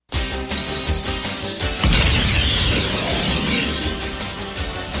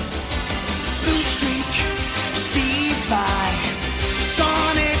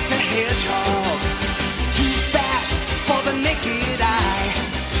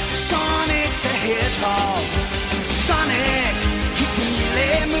Hedgehog. Sonic, he can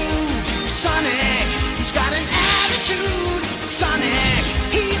really move. Sonic, he's got an attitude. Sonic,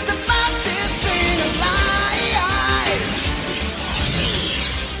 he's the fastest thing alive.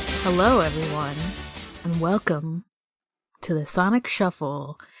 Hello, everyone, and welcome to the Sonic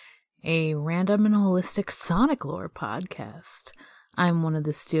Shuffle, a random and holistic Sonic lore podcast. I'm one of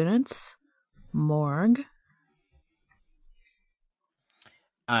the students, Morg.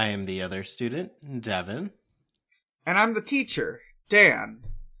 I am the other student, Devin. And I'm the teacher, Dan.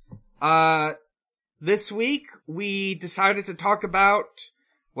 This week we decided to talk about,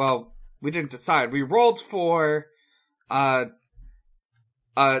 well, we didn't decide, we rolled for, Sonic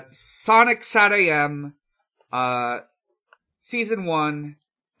SatAM, Season 1,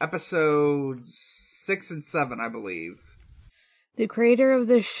 Episodes 6 and 7, I believe. The creator of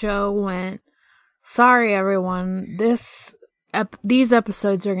this show went, sorry everyone, these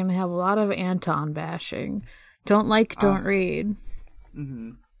episodes are going to have a lot of Anton bashing. Don't read.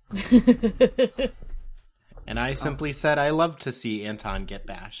 Mm-hmm. And I simply said I love to see Anton get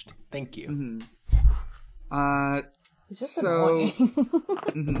bashed. Thank you. Mm-hmm. It's just annoying.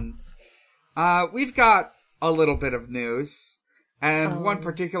 Mm-hmm. We've got a little bit of news, and one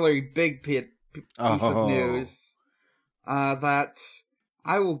particularly big piece of news that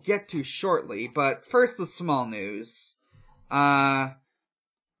I will get to shortly, but first the small news.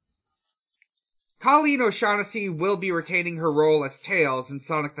 Colleen O'Shaughnessy will be retaining her role as Tails in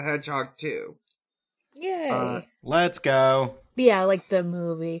Sonic the Hedgehog 2. Yay. Let's go. Yeah, like the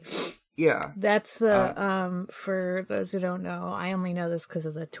movie. Yeah. That's the, for those who don't know, I only know this because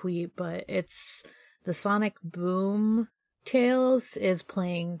of the tweet, but it's the Sonic Boom Tails is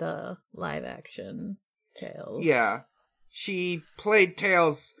playing the live action Tails. Yeah. She played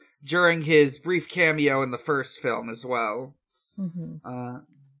Tails during his brief cameo in the first film as well. Mm-hmm.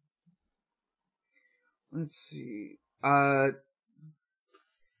 Let's see.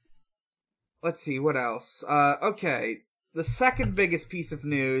 What else? Okay. The second biggest piece of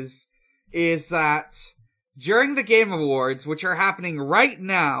news is that during the Game Awards, which are happening right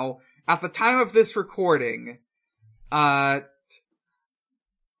now, at the time of this recording, the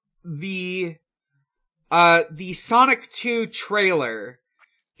Sonic 2 trailer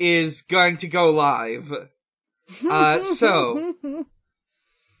is going to go live. So,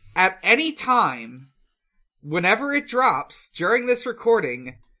 at any time, whenever it drops during this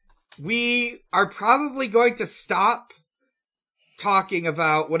recording, we are probably going to stop talking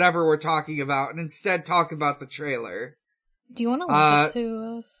about whatever we're talking about and instead talk about the trailer. Do you want to link it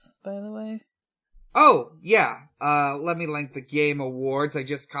to us, by the way? Oh, yeah. Let me link the Game Awards. I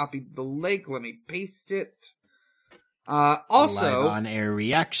just copied the link. Let me paste it. Also... Live on-air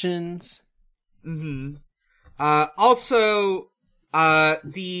reactions. Mm-hmm. Also,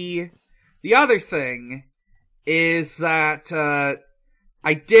 the other thing is that,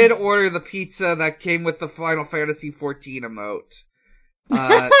 I did order the pizza that came with the Final Fantasy XIV emote. So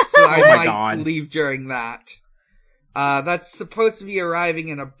I might leave during that. That's supposed to be arriving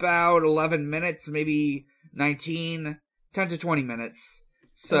in about 11 minutes, maybe 10 to 20 minutes.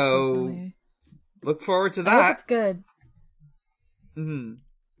 So, look forward to that. I hope it's good. Mm-hmm.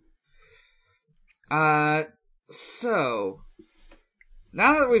 So,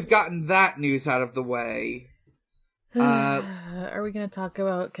 now that we've gotten that news out of the way, are we going to talk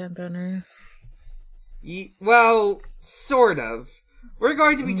about Ken Benners? Well, sort of. We're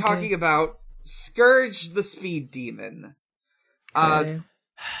going to be talking about Scourge the Speed Demon.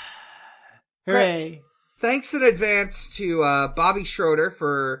 Hooray! Thanks in advance to Bobby Schroeder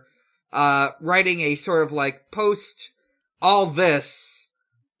for writing a sort of like post all this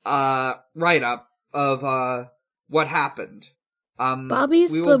write-up of what happened.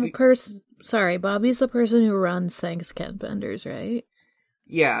 Bobby's the person. Sorry, Bobby's the person who runs Thanks Ken Penders, right?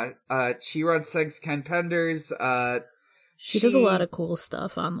 Yeah, she runs Thanks Ken Penders. She does a lot of cool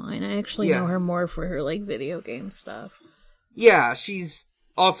stuff online. I actually know her more for her like video game stuff. Yeah, she's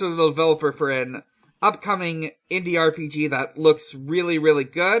also the developer for an upcoming indie RPG that looks really, really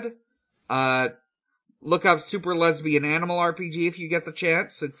good. Look up Super Lesbian Animal RPG if you get the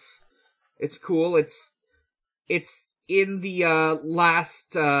chance. It's cool. It's in the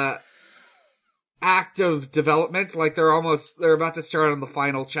last act of development. Like they're about to start on the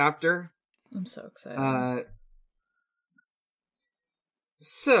final chapter. I'm so excited.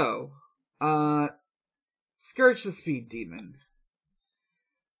 Scourge the Speed Demon.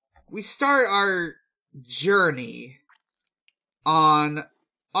 We start our journey on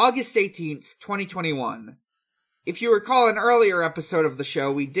August 18th, 2021. If you recall an earlier episode of the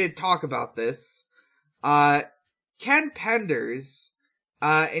show, we did talk about this. Ken Penders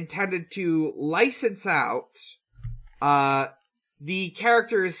intended to license out, the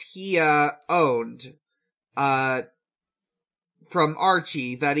characters he, owned, from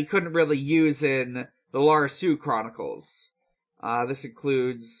Archie that he couldn't really use in the Lara Sue Chronicles. This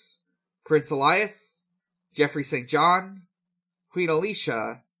includes Prince Elias, Geoffrey St. John, Queen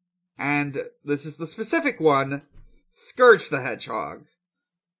Alicia, and this is the specific one, Scourge the Hedgehog.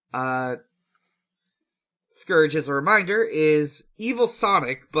 Scourge, as a reminder, is evil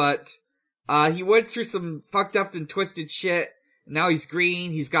Sonic, but he went through some fucked up and twisted shit. Now he's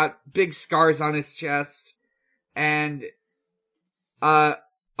green, he's got big scars on his chest, and a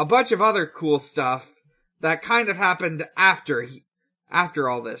bunch of other cool stuff that kind of happened after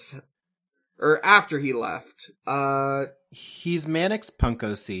all this. Or after he left. He's Manix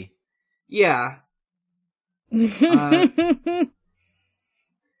Punkosi. Yeah.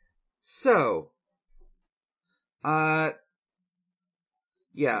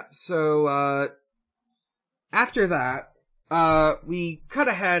 After that, we cut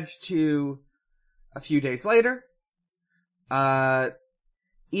ahead to a few days later.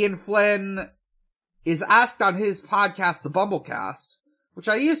 Ian Flynn is asked on his podcast, The Bumblecast, which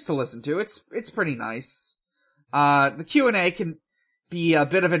I used to listen to. It's pretty nice. The Q&A can be a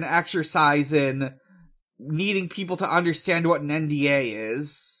bit of an exercise in needing people to understand what an NDA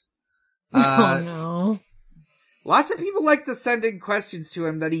is. Oh no. Lots of people like to send in questions to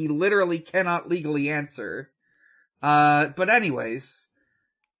him that he literally cannot legally answer. But anyways,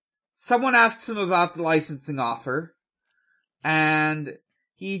 someone asks him about the licensing offer, and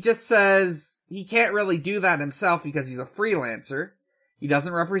he just says he can't really do that himself because he's a freelancer. He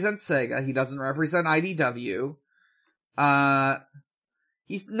doesn't represent Sega. He doesn't represent IDW.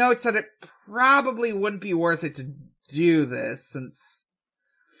 He notes that it probably wouldn't be worth it to do this, since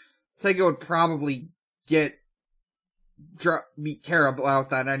Sega would probably care about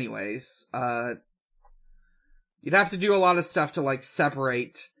that anyways. You'd have to do a lot of stuff to, like,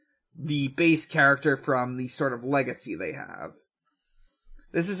 separate the base character from the sort of legacy they have.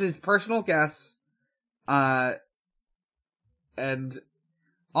 This is his personal guess, and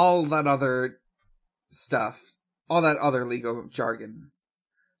all that other stuff. All that other legal jargon.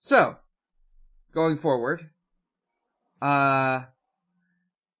 So, going forward, Ken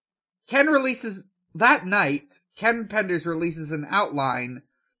releases, that night, Ken Penders releases an outline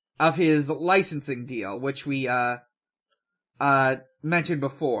of his licensing deal, which we, mentioned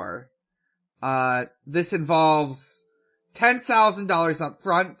before. This involves $10,000 up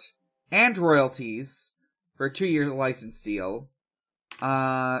front and royalties for a 2-year license deal.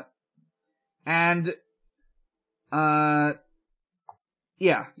 Yeah.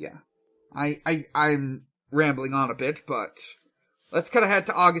 I'm rambling on a bit, but let's cut ahead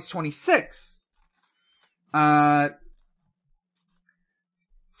to August 26th.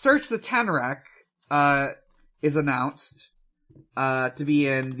 Search the Tenrec, is announced, to be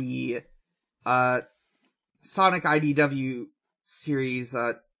in the, Sonic IDW series,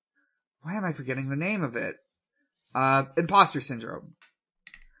 why am I forgetting the name of it? Imposter Syndrome.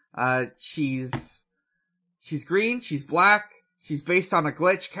 She's green, she's black, she's based on a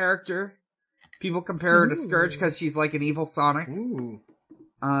Glitch character. People compare her to Scourge because she's like an evil Sonic. Ooh.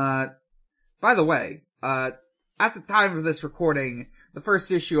 By the way, at the time of this recording, the first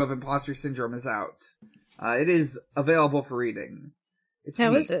issue of Imposter Syndrome is out. It is available for reading. It's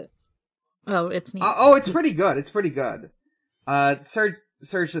How neat. is it? Oh, it's neat. It's pretty good. It's pretty good. Surge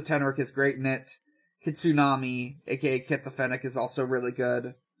the Tenrec is great in it. Kitsunami, aka Kit the Fennec, is also really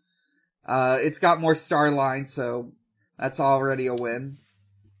good. It's got more Starline, so that's already a win.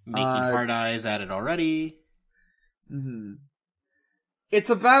 Making Hard Eyes at it already. Mm-hmm.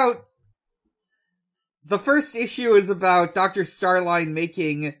 It's about... The first issue is about Dr. Starline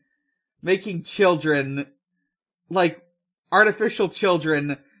making children, like, artificial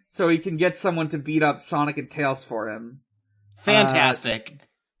children, so he can get someone to beat up Sonic and Tails for him. Fantastic.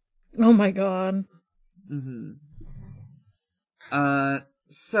 Oh my god. Mm-hmm.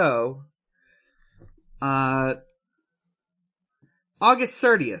 August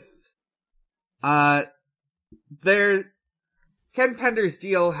 30th. Ken Pender's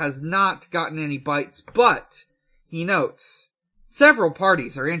deal has not gotten any bites, but he notes several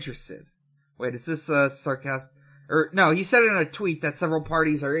parties are interested. Wait, is this sarcastic? Or no, he said in a tweet that several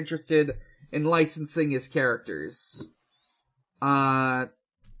parties are interested in licensing his characters. Let's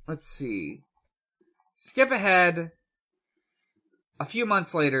see. Skip ahead a few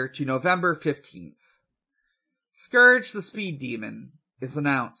months later to November 15th. Scourge the Speed Demon is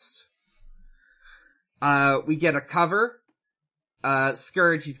announced. We get a cover.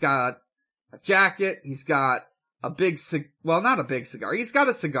 Scourge, he's got a jacket, he's got not a big cigar. He's got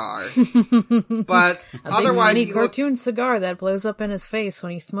a cigar, but a otherwise big funny he cartoon cigar that blows up in his face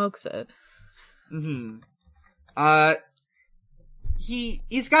when he smokes it.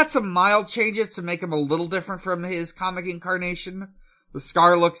 He's got some mild changes to make him a little different from his comic incarnation. The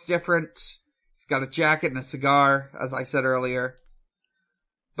scar looks different. He's got a jacket and a cigar, as I said earlier.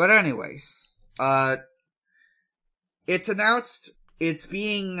 But anyways, it's announced it's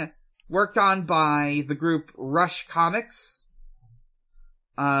being worked on by the group Rush Comics.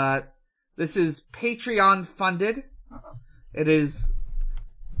 This is Patreon funded. It is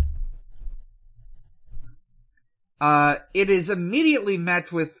immediately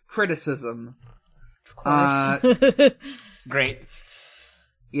met with criticism. Of course. Great.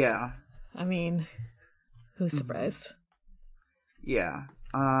 Yeah. I mean, who's surprised? Yeah.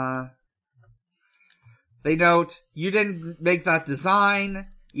 They note, you didn't make that design,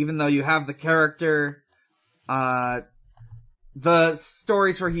 even though you have the character. The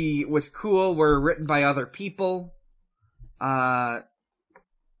stories where he was cool were written by other people. And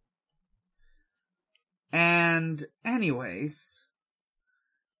anyways,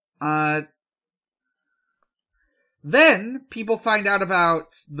 then people find out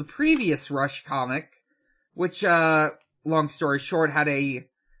about the previous Rush comic, which, long story short, had a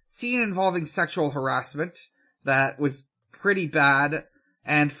scene involving sexual harassment that was pretty bad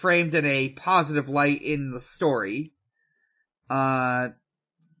and framed in a positive light in the story. And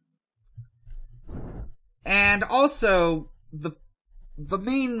also, the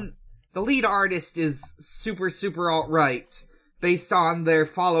lead artist is super alt-right, based on their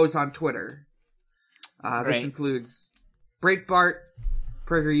follows on Twitter. This includes Breitbart,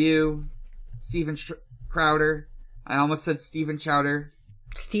 PragerU, Steven Crowder. I almost said Steven Chowder.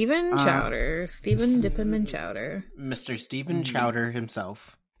 Steven Chowder. Steven Dipperman Chowder. Mr. Steven Chowder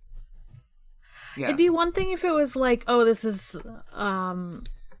himself. Yes. It'd be one thing if it was like, oh, this is a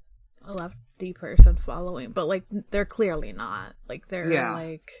lefty person following, but like they're clearly not. Like they're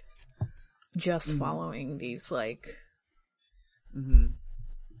like just following these like.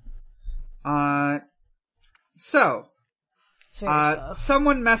 So,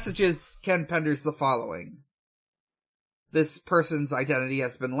 someone messages Ken Penders the following. This person's identity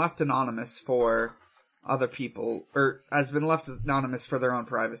has been left anonymous for other people, or has been left anonymous for their own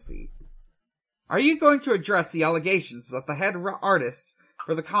privacy. Are you going to address the allegations that the head artist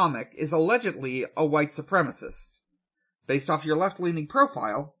for the comic is allegedly a white supremacist? Based off your left-leaning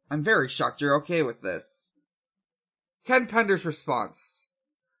profile, I'm very shocked you're okay with this. Ken Penders' response.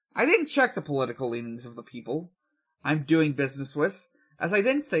 I didn't check the political leanings of the people I'm doing business with, as I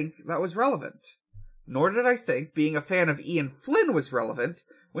didn't think that was relevant. Nor did I think being a fan of Ian Flynn was relevant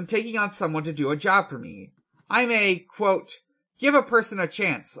when taking on someone to do a job for me. I'm a, quote, give a person a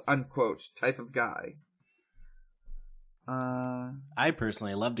chance, unquote, type of guy. I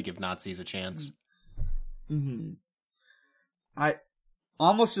personally love to give Nazis a chance. I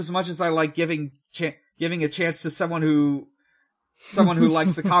almost as much as I like giving a chance to someone who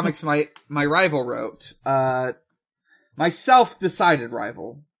likes the comics my rival wrote. My self-decided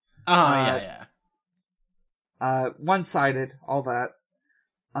rival. Yeah. One-sided, all that.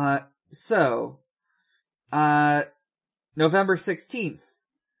 November 16th,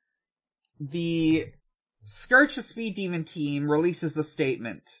 the Scourge the Speed Demon team releases a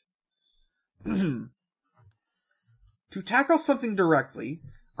statement. To tackle something directly,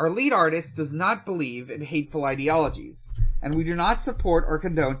 our lead artist does not believe in hateful ideologies, and we do not support or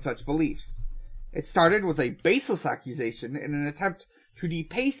condone such beliefs. It started with a baseless accusation in an attempt to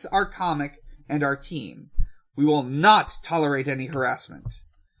depace our comic and our team. We will not tolerate any harassment.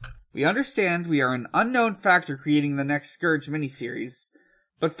 We understand we are an unknown factor creating the next Scourge miniseries,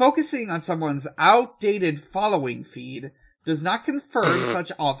 but focusing on someone's outdated following feed does not confirm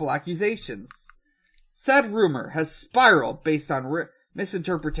such awful accusations. Said rumor has spiraled based on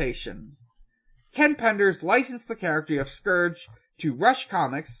misinterpretation. Ken Penders licensed the character of Scourge to Rush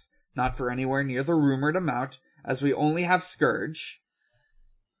Comics, not for anywhere near the rumored amount, as we only have Scourge.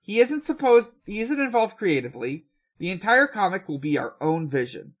 He isn't involved creatively. The entire comic will be our own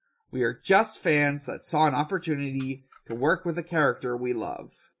vision. We are just fans that saw an opportunity to work with a character we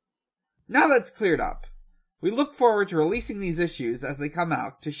love. Now that's cleared up, we look forward to releasing these issues as they come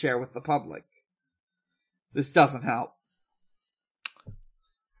out to share with the public. This doesn't help.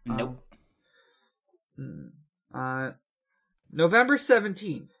 Nope. November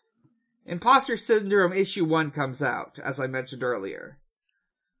 17th. Imposter Syndrome issue 1 comes out, as I mentioned earlier.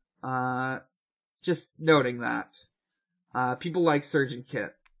 Just noting that. People like Surgeon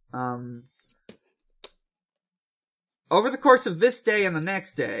Kit. Over the course of this day and the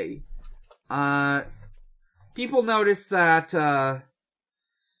next day, people noticed that,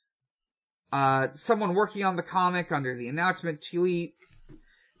 someone working on the comic under the announcement tweet,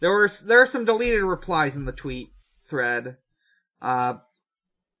 there are some deleted replies in the tweet thread.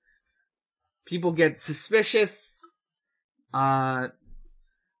 People get suspicious. The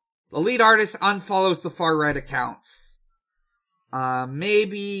lead artist unfollows the far right accounts.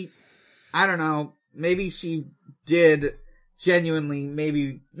 Maybe, I don't know, maybe she did genuinely,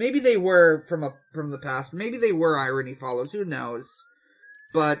 maybe they were from the past, maybe they were irony follows, who knows.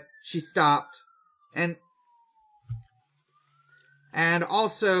 But she stopped, and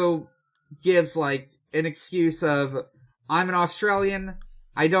also gives, like, an excuse of, I'm an Australian,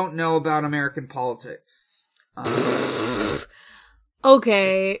 I don't know about American politics.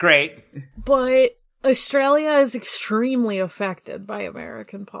 Okay. Great. But Australia is extremely affected by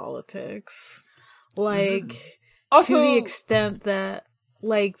American politics. Like, Also, to the extent that,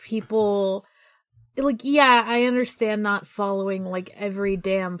 like, people... Like, yeah, I understand not following, like, every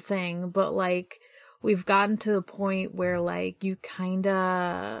damn thing, but, like, we've gotten to the point where, like, you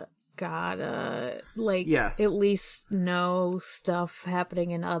kinda gotta, like, Yes. at least know stuff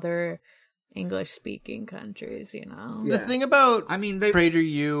happening in other English-speaking countries, you know? the thing about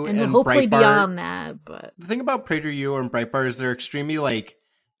PragerU And and hopefully Breitbart, beyond that, but... the thing about PragerU and Breitbart is they're extremely, like,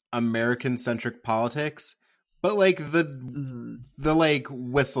 American-centric politics. But, like, the like,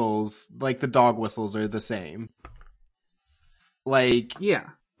 whistles, like, the dog whistles are the same. Like... Yeah.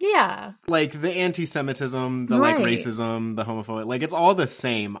 Yeah. Like, the anti-Semitism, the, Right. like, racism, the homophobia, like, it's all the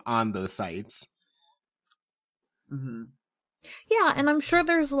same on those sites. Mm-hmm. Yeah, and I'm sure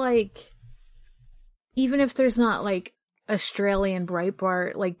there's, like... Even if there's not, like, Australian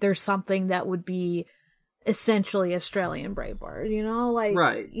Breitbart, like, there's something that would be essentially Australian Breitbart, you know? Like,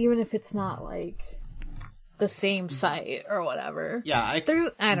 Right. even if it's not, like... the same site or whatever. Yeah, I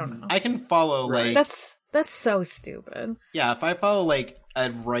don't know. I can follow, like... That's so stupid. Yeah, if I follow, like,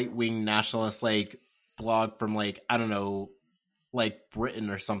 a right-wing nationalist, like, blog from, like, I don't know, like, Britain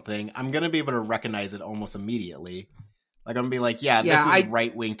or something, I'm gonna be able to recognize it almost immediately. Like, I'm gonna be like, this is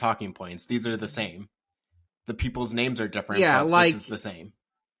right-wing talking points. These are the same. The people's names are different, but like, this is the same.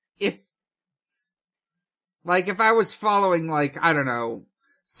 If I was following, like, I don't know,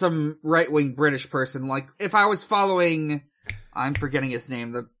 some right-wing British person, like, if I was following, I'm forgetting his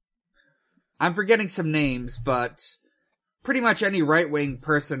name, I'm forgetting some names, but pretty much any right-wing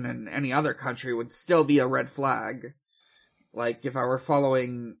person in any other country would still be a red flag. Like, if I were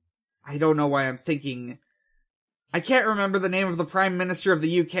following, I don't know why I'm thinking, I can't remember the name of the Prime Minister of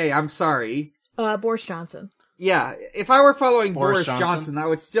the UK, I'm sorry. Boris Johnson. Yeah, if I were following Boris Boris Johnson? Johnson, that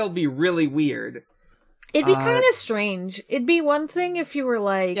would still be really weird. It'd be kind of strange. It'd be one thing if you were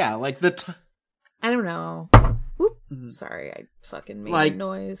like... Yeah, like I don't know. Whoop. Sorry, I fucking made Like- a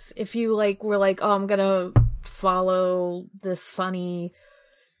noise. If you, like, were like, oh, I'm gonna follow this funny,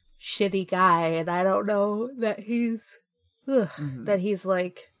 shitty guy, and I don't know that he's... that he's,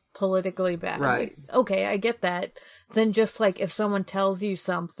 like, politically bad. Right. Like, okay, I get that. Then just, like, if someone tells you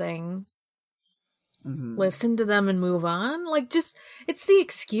something... listen to them and move on. Like, just, it's the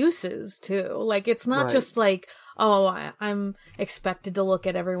excuses, too. Like, it's not Right. just like, oh, I'm expected to look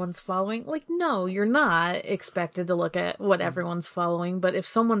at everyone's following. Like, no, you're not expected to look at what everyone's following, but if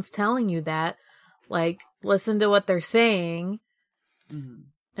someone's telling you that, like, listen to what they're saying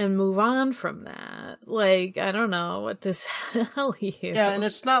and move on from that. Like, I don't know what this hell you. Yeah, and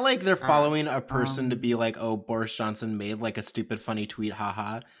it's not like they're following a person to be like, oh, Boris Johnson made, like, a stupid funny tweet,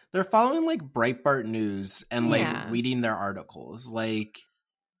 haha. They're following, like, Breitbart News and, like, reading their articles. Like,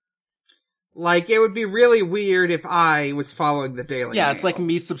 it would be really weird if I was following the Daily Mail. it's like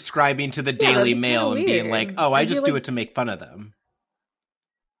me subscribing to the that'd Daily be Mail kinda and being weird. like, oh, I I'd be just do like- it to make fun of them.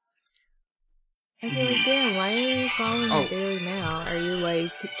 I'd be like, damn, why are you following the Daily Mail? Are you,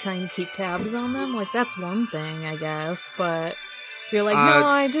 like, trying to keep tabs on them? Like, that's one thing, I guess, but you're like, no,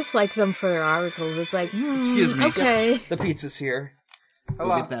 I just like them for their articles. It's like, Excuse me. okay. The pizza's here. Go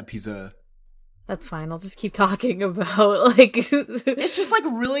get that pizza. That's fine. I'll just keep talking about, like... It's just, like,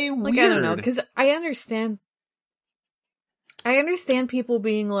 really weird. Like, I don't know, because I understand people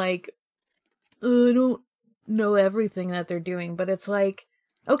being like, oh, I don't know everything that they're doing, but it's like,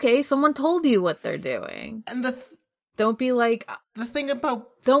 okay, someone told you what they're doing. And Don't be like... the thing about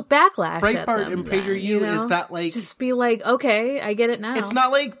Don't backlash at Breitbart them and then, PragerU you know? is that, like... Just be like, okay, I get it now. It's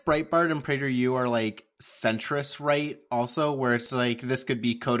not like Breitbart and PragerU are, like, centrist right also, where it's like, this could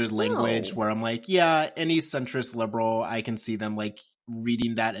be coded language, where I'm like, yeah, any centrist liberal, I can see them, like,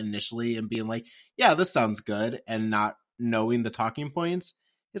 reading that initially and being like, yeah, this sounds good, and not knowing the talking points.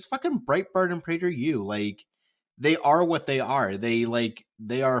 It's fucking Breitbart and PragerU. Like, they are what they are. They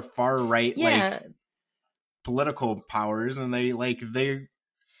are far right, Yeah. like... political powers, and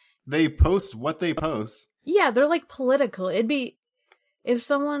they post what they post. Yeah, they're like political. It'd be if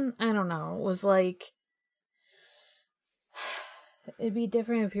someone, I don't know, was like, it'd be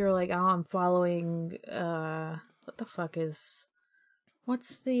different if you were like, oh, I'm following, what the fuck is,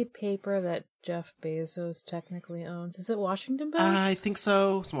 what's the paper that Jeff Bezos technically owns? Is it Washington Post? I think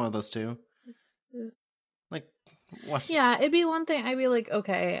so. It's one of those two. Like, yeah, it'd be one thing. I'd be like,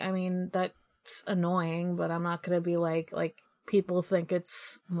 okay, I mean, that's annoying, but I'm not gonna be like people think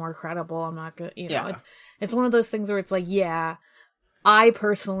it's more credible. I'm not gonna, you know, it's one of those things where it's like, yeah, I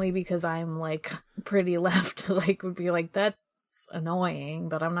personally, because I'm like pretty left, like would be like, that's annoying,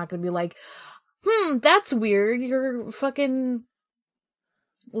 but I'm not gonna be like, that's weird. You're fucking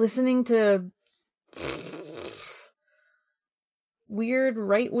listening to weird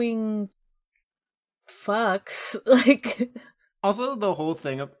right-wing fucks. Like, also the whole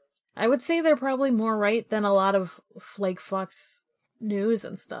thing of, I would say they're probably more right than a lot of like Fox News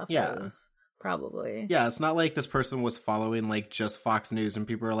and stuff. Yeah. Probably. Yeah, it's not like this person was following like just Fox News and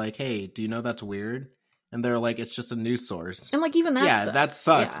people are like, hey, do you know that's weird? And they're like, it's just a news source. And like even that yeah, sucks. that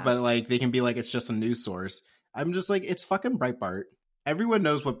sucks, Yeah. but like they can be like, it's just a news source. I'm just like, it's fucking Breitbart. Everyone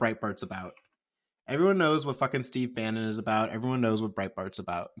knows what Breitbart's about. Everyone knows what fucking Steve Bannon is about. Everyone knows what Breitbart's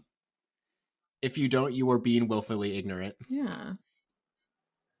about. If you don't, you are being willfully ignorant. Yeah.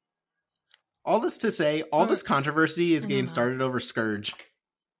 All this to say, all this controversy is getting started over Scourge.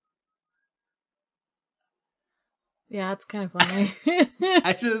 Yeah, it's kind of funny.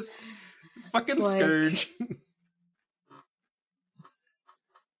 I just fucking It's like- Scourge.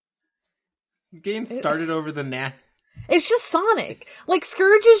 Getting started over the It's just Sonic. Like,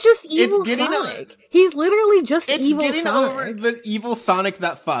 Scourge is just evil Sonic. He's literally just It's evil getting Sonic. over the evil Sonic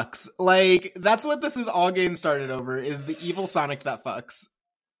that fucks. Like, that's what this is all getting started over, is the evil Sonic that fucks.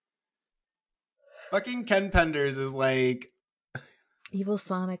 Fucking Ken Penders is like... Evil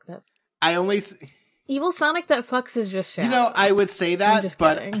Sonic that... Evil Sonic that fucks is just Shadow. You know, I would say I'm that, just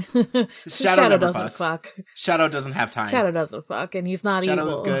but kidding. Shadow never doesn't fucks. fuck. Shadow doesn't have time. Shadow doesn't fuck, and he's not Shadow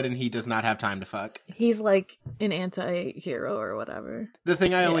evil. is good, and he does not have time to fuck. He's like an anti-hero or whatever. The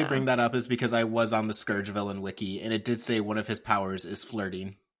thing I only bring that up is because I was on the Scourge villain wiki, and it did say one of his powers is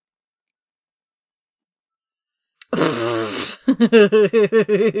flirting.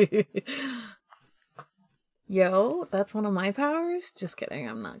 Yo, that's one of my powers? Just kidding,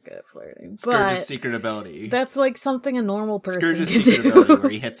 I'm not good at flirting. Scourge's But secret ability. that's like something a normal person Scourge's can secret do. ability where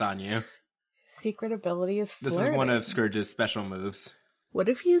he hits on you. Secret ability is flirting. This is one of Scourge's special moves. What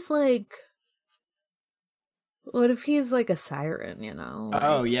if he's like... What if he's like a siren, you know? Like,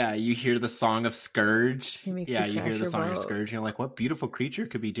 Oh yeah, you hear the song of Scourge. He makes Yeah, you you crash hear the your song of boat. Scourge, and you're like, what beautiful creature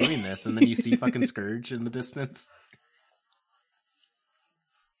could be doing this? And then you see fucking Scourge in the distance.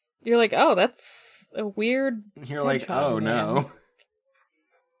 You're like, oh, that's a weird... You're like, hedgehog, oh man. no.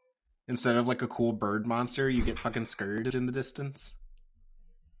 Instead of like a cool bird monster, you get fucking Scourge in the distance.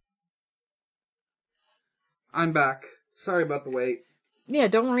 I'm back. Sorry about the wait. Yeah,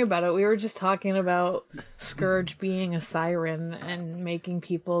 don't worry about it. We were just talking about Scourge being a siren and making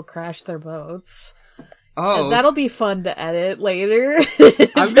people crash their boats. Oh, And that'll be fun to edit later.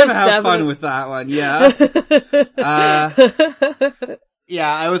 I'm gonna have fun with that one, yeah.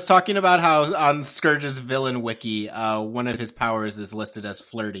 Yeah, I was talking about how on Scourge's villain wiki, one of his powers is listed as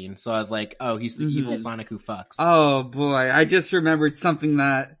flirting. So I was like, oh, he's the evil Sonic who fucks. Oh boy, I just remembered something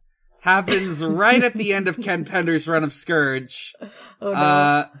that happens right at the end of Ken Pender's run of Scourge. Oh,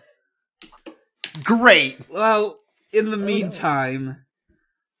 no. Great! Well, in the meantime,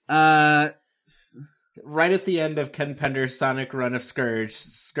 Right at the end of Ken Pender's Sonic run of Scourge,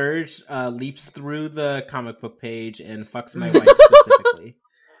 Scourge leaps through the comic book page and fucks my wife specifically.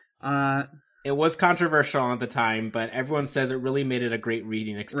 It was controversial at the time, but everyone says it really made it a great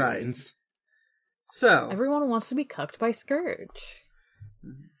reading experience. so, Everyone wants to be cucked by Scourge.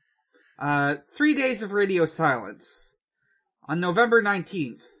 3 days of radio silence. On November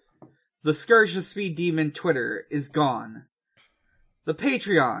 19th, the Scourge the Speed Demon Twitter is gone. The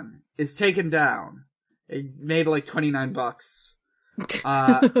Patreon is taken down. It made like $29.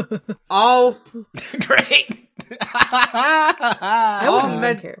 All Great! I wouldn't even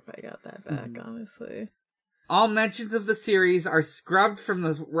med- care if I got that back, honestly. all mentions of the series are scrubbed from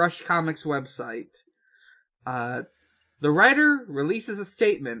the Rush Comics website. The writer releases a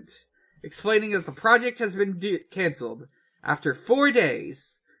statement explaining that the project has been cancelled after 4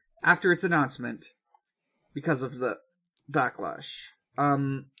 days after its announcement because of the backlash.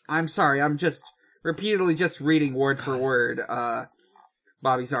 I'm sorry, I'm just repeatedly just reading word for word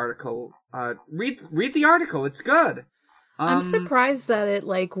Bobby's article. Read the article, it's good. I'm surprised that it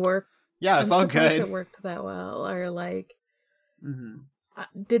like worked Yeah, it's all surprised good. it worked that well. Or like,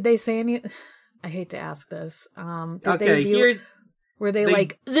 Mm-hmm. did they say any? I hate to ask this. Were they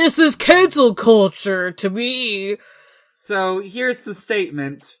like, this is cancel culture to me? So here's the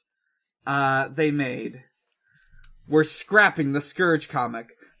statement they made. We're scrapping the Scourge comic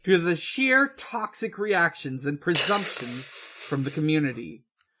due to the sheer toxic reactions and presumptions from the community.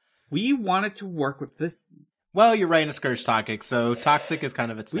 We wanted to work with this... Well, you're writing a Scourge topic, so toxic is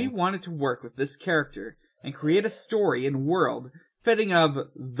kind of its We thing. wanted to work with this character and create a story and world fitting of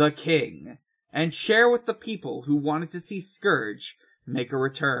the King, and share with the people who wanted to see Scourge make a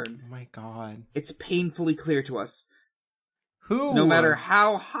return. Oh my god. It's painfully clear to us. Who? No matter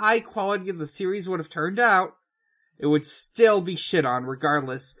how high quality of the series would have turned out, it would still be shit on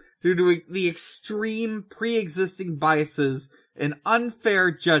regardless due to the extreme pre-existing biases and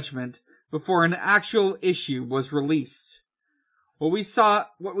unfair judgment before an actual issue was released. What we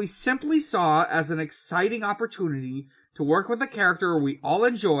simply saw as an exciting opportunity to work with a character we all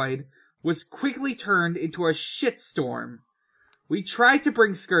enjoyed was quickly turned into a shitstorm. We tried to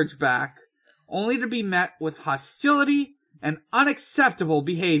bring Scourge back, only to be met with hostility and unacceptable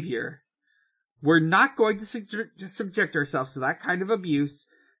behavior. We're not going to subject ourselves to that kind of abuse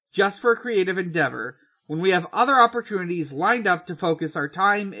just for a creative endeavor when we have other opportunities lined up to focus our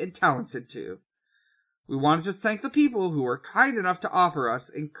time and talents into. We wanted to thank the people who were kind enough to offer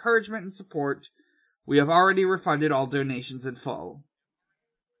us encouragement and support. We have already refunded all donations in full.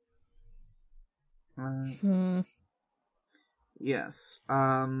 Yes.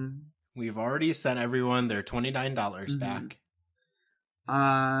 We've already sent everyone their $29 back.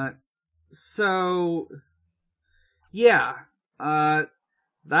 So, yeah,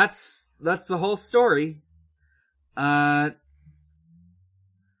 that's the whole story.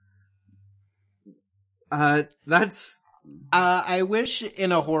 I wish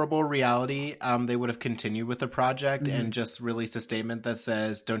in a horrible reality, they would have continued with the project and just released a statement that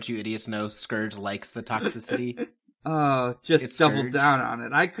says, don't you idiots know Scourge likes the toxicity? Just double Scourge. down on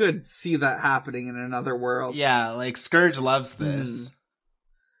it. I could see that happening in another world. Yeah, like Scourge loves this.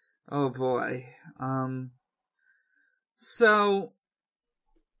 Oh boy. So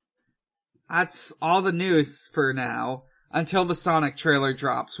that's all the news for now until the Sonic trailer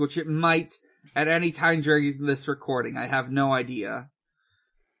drops, which it might at any time during this recording. I have no idea.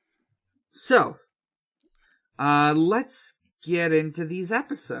 So, let's get into these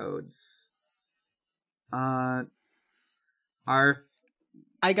episodes. I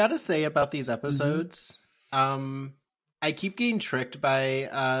gotta say about these episodes, I keep getting tricked by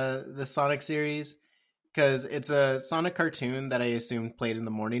the Sonic series because it's a Sonic cartoon that I assumed played in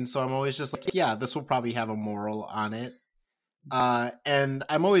the morning, so I'm always just like, yeah, this will probably have a moral on it. And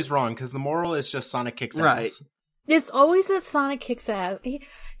I'm always wrong because the moral is just Sonic kicks ass. Right. It's always that Sonic kicks ass. He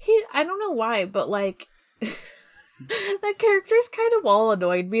I don't know why, but like that character's kind of all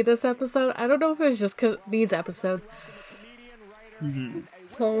annoyed me this episode. I don't know if it was just because these episodes.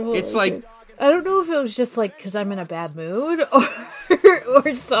 It's like, I don't know if it was just like because I'm in a bad mood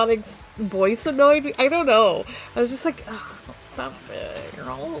or Sonic's voice annoyed me. I don't know. I was just like, ugh, stop it.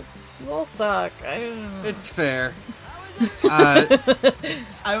 You all suck. it's fair.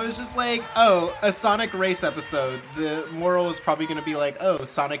 I was just like, oh, a Sonic race episode. The moral is probably going to be like, oh,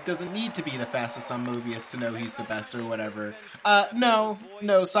 Sonic doesn't need to be the fastest on Mobius to know he's the best or whatever. No,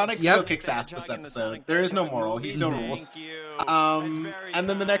 Sonic still kicks ass this episode. There is no moral. He's no rules. And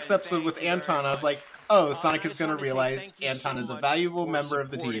then the next episode with Anton, I was like, oh, Sonic is going to realize Anton is a valuable member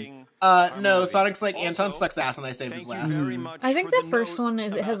of the team. No, Sonic's like, Anton sucks ass and I saved his last. I think the first one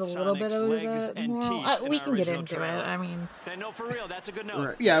has a little bit of the moral. We can get into it. I mean, no, for real, that's a good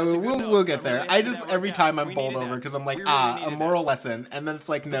note. Yeah, we'll get there. I just, every time I'm bowled over because I'm like, a moral lesson. And then it's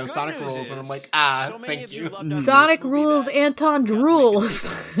like, no, Sonic rules. And I'm like, thank you. Sonic rules, Anton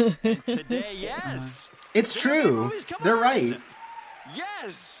drools. Today, yes. It's true. They're right.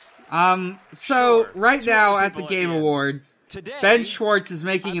 Yes. So right now at the Game Awards, Ben Schwartz is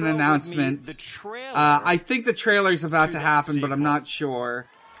making an announcement. I think the trailer's about to happen, but I'm not sure.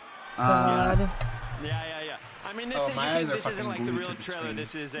 God. Yeah. I mean, my eyes are this isn't fucking like the glued real to the trailer. screen.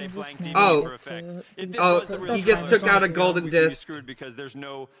 This is a blank DVD Oh. effect. If this Oh, was the real he just trailer, took out a golden we'd be disc. screwed because there's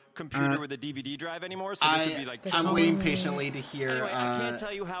no computer with a DVD drive anymore. So this would be like. I'm waiting patiently to hear Anyway, I can't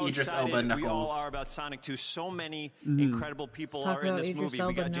tell you how Idris excited Elba we all Knuckles. are about Sonic 2. So many incredible people Talk are in about this Idris movie. We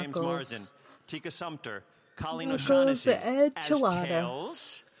Elba got James Knuckles. Marsden, Tika Sumpter, Colleen Knuckles O'Shaughnessy the as enchilada.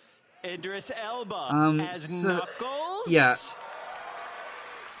 Tails, Idris Elba as so- Knuckles. yeah.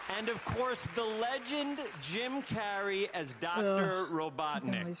 And of course, the legend Jim Carrey as Dr.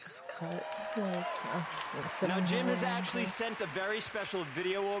 Robotnik. We just cut. Like, Now, Jim has actually sent a very special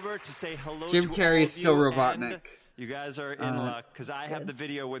video over to say hello Jim to all Carrey of is so you, Robotnik. and you guys are in luck, because I have the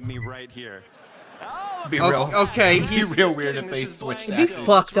video with me right here. Oh, Be real. Okay, It'd be he's real weird if they switched It'd be actors.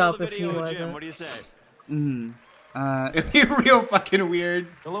 fucked Roll up the if he video, Jim. wasn't. What do you say? It'd be real fucking weird.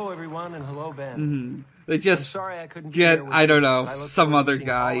 Hello, everyone, and hello, Ben. they just Sorry I couldn't get, be there with I don't you. know, I look some forward to other meeting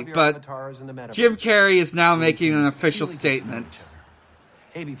all guy, of your but avatars in the metaverse. Jim Carrey is now making an official statement.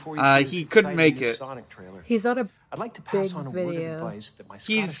 Hey, before you see he this couldn't exciting make new it. Sonic trailer, He's not a I'd like to pass big on a word of video. advice that my Scottish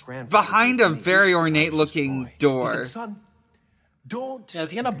He's grandfather behind gave a me very when I was ornate a looking boy. He door. said, son, don't Yeah,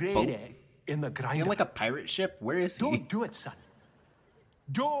 is he on a grade boat? it in the Is grinder. he on like a pirate ship? Where is he? Don't do it, son.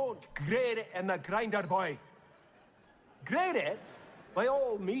 Don't grade it in the grinder, boy. Grade it? By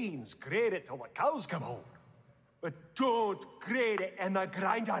all means, grade it till the cows come home. But don't grade it in the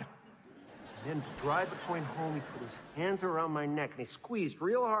grinder. And then to drive the point home, he put his hands around my neck and he squeezed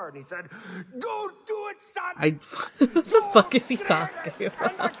real hard and he said, don't do it, son! What the fuck is he talking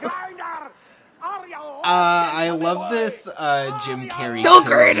about? I love this Jim Carrey. Don't kills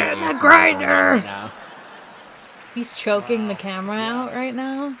grade you it in the ASMR grinder! right now. He's choking the camera out right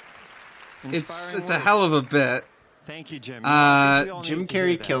now. It's a hell of a bit. Thank you, Jim. Jim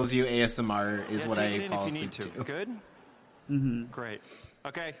Carrey kills you ASMR is what I fall asleep to. Good? Mm-hmm. Great.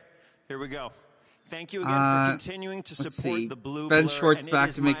 Okay, here we go. Thank you again for continuing to let's support see. the Blue Ben Blur, Schwartz and it back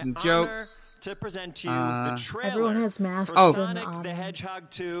is to my making honor jokes. to present to you the trailer Everyone has masks for in the Sonic the audience. Hedgehog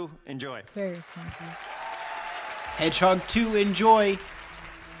 2. Enjoy. Very funny. Hedgehog 2, enjoy.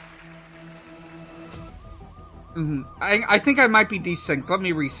 I think I might be desynced. Let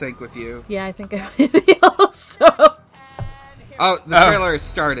me resync with you. Yeah, I think I also. Oh, the trailer has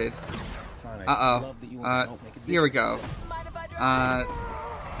started. Uh-oh. Here we go.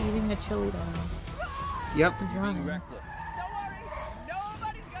 Eating a chili dog. Yep. He's running.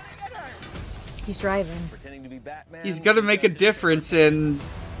 He's driving. He's gonna make a difference in...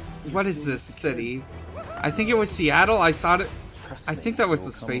 What is this city? I think it was Seattle. I think that was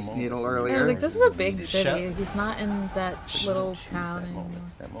the Space Needle I was earlier. like, this is a big Shut- city. He's not in that little town anymore.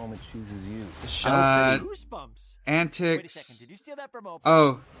 That moment chooses you. Shell City. Goosebumps. Antics. Did you steal that from Oprah?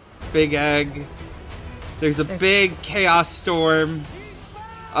 Oh, Big Egg. There's a big chaos storm.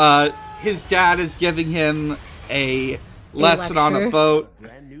 His dad is giving him a lesson on a lecture. boat.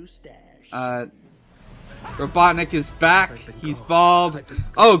 Brand new stash. Robotnik is back. He's bald.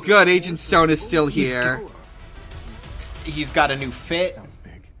 Oh, good. Agent Stone is still here. He's got a new fit.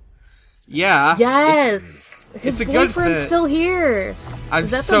 Yeah. Yes! His It's a good boyfriend's fit. still here. I'm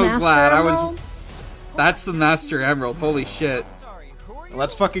Is that so the Master glad. Emerald? That's the Master Emerald. Holy shit. Sorry, who are you?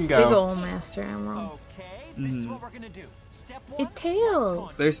 Let's fucking Big go. old Master Emerald. Okay, this is what we're gonna do. Step one. It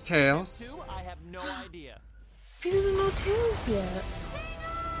Tails. There's Tails. Two, I have no idea. He doesn't know Tails yet.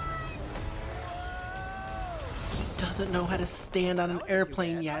 Doesn't know how to stand on an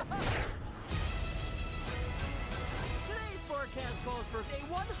airplane yet. Today's forecast calls for a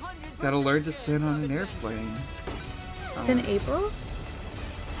 100% Gotta learn to stand on an airplane. It's in April?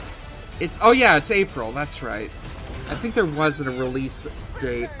 It's April. That's right. I think there wasn't a release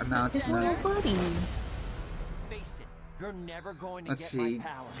date His little announcement. buddy. Face it, you're never going to Let's get my see.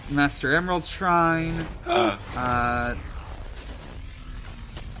 power. Master Emerald Shrine.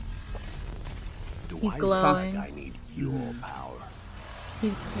 He's glowing. I need your power.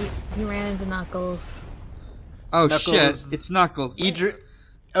 He ran into Knuckles. Oh Knuckles. shit! It's Knuckles.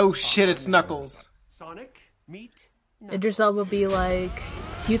 Oh shit, it's Knuckles. Sonic, meet. Idris Elba be like,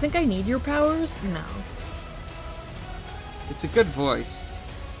 do you think I need your powers? No. It's a good voice.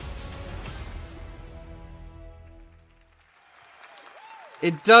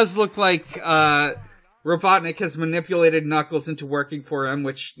 It does look like Robotnik has manipulated Knuckles into working for him,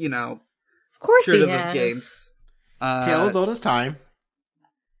 which, you know, Of course true he to has. the games. Tale as old as time.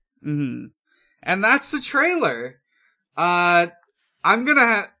 Mm-hmm. And that's the trailer. I'm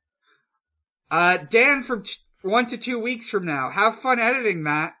gonna Dan, from 1 to 2 weeks from now, have fun editing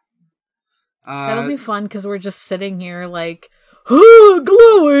that. That'll be fun because we're just sitting here like,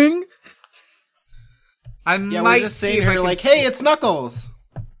 glowing. I Yeah, might we're just see sitting if I here can like, see- hey, it's Knuckles.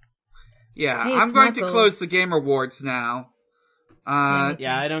 Yeah, Hey, I'm it's going to Knuckles. close the Game Awards now.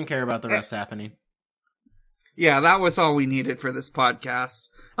 Yeah, I don't care about the rest happening. Yeah, that was all we needed for this podcast.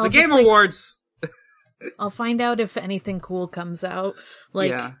 I'll The just, Game like, Awards. I'll find out if anything cool comes out. Like,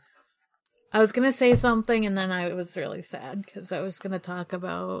 Yeah. I was gonna say something and then I was really sad because I was gonna talk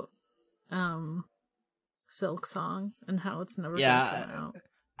about Silk Song and how it's never Yeah. gonna come out.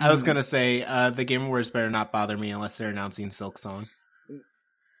 I was gonna say, the Game Awards better not bother me unless they're announcing Silk Song.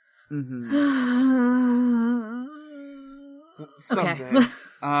 Someday.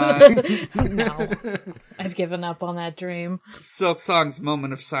 No. I've given up on that dream. Silk Song's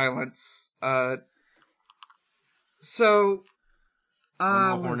moment of silence. So...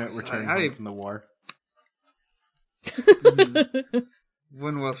 when will Hornet return home from the war?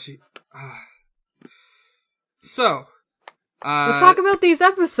 When will she... So... let's talk about these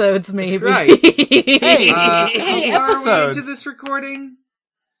episodes, maybe. Right. Hey, How far episodes. are we into this recording?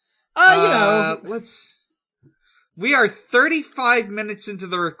 We are 35 minutes into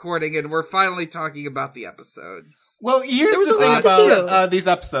the recording, and we're finally talking about the episodes. Well, here's the thing about these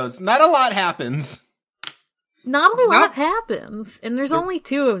episodes. Not a lot happens. Not a lot happens, and there's only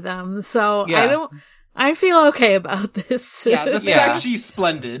 2 of them, so Yeah. I feel okay about this. Yeah, this is actually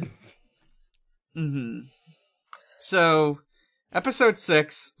splendid. Mm-hmm. So, episode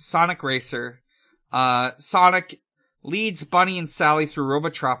 6, Sonic Racer. Sonic leads Bunny and Sally through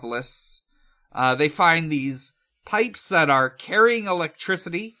Robotropolis. They find these pipes that are carrying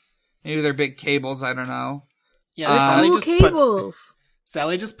electricity. Maybe they're big cables, I don't know. Yeah, cables.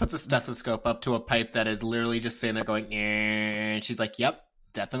 Sally just puts a stethoscope up to a pipe that is literally just sitting there going, and she's like, yep,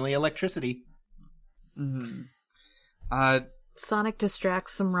 definitely electricity. Mm-hmm. Sonic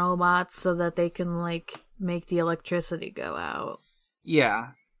distracts some robots so that they can, like, make the electricity go out. Yeah.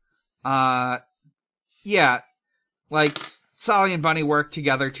 Like, Sally and Bunny work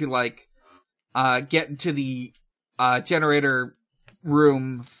together to, like, get into the, generator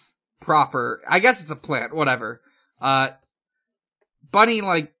room proper. I guess it's a plant, whatever. Bunny,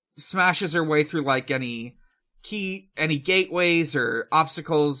 like, smashes her way through, like, any gateways or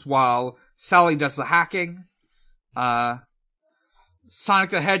obstacles while Sally does the hacking. Sonic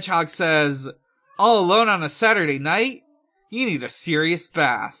the Hedgehog says, all alone on a Saturday night? You need a serious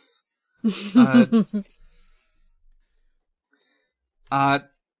bath.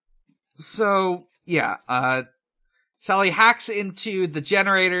 Sally hacks into the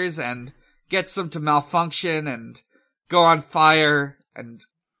generators and gets them to malfunction and go on fire and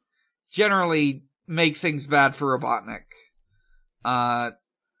generally make things bad for Robotnik.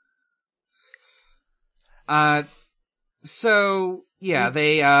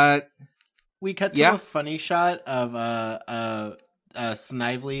 We cut to a funny shot of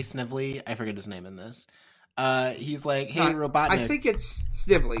Snively, I forget his name in this. He's like, hey, Robotnik. I think it's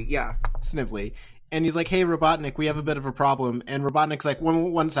Snively, yeah. Snively. And he's like, hey, Robotnik, we have a bit of a problem. And Robotnik's like,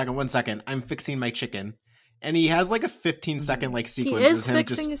 one second, I'm fixing my chicken. And he has like a 15-second like sequence he is of him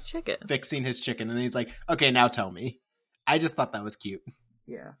fixing just his chicken. fixing his chicken. And he's like, okay, now tell me. I just thought that was cute.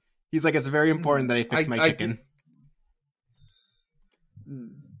 Yeah. He's like, it's very important that I fix my chicken.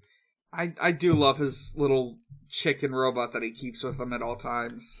 I do love his little chicken robot that he keeps with him at all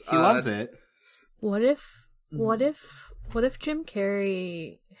times. He loves it. What if Jim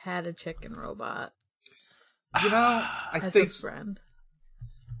Carrey had a chicken robot? You know, I think a friend.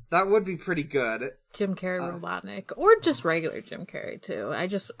 That would be pretty good. Jim Carrey Robotnik. Or just regular Jim Carrey, too. I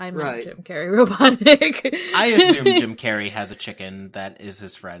meant Jim Carrey Robotnik. I assume Jim Carrey has a chicken that is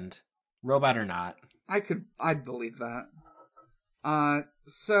his friend. Robot or not. I'd believe that.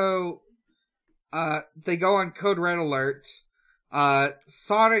 They go on Code Red Alert.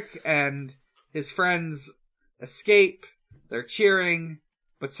 Sonic and his friends escape. They're cheering.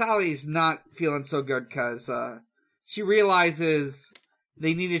 But Sally's not feeling so good because, she realizes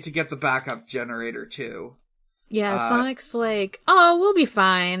they needed to get the backup generator too. Yeah, Sonic's like, oh, we'll be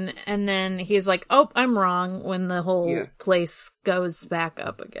fine. And then he's like, oh, I'm wrong, when the whole place goes back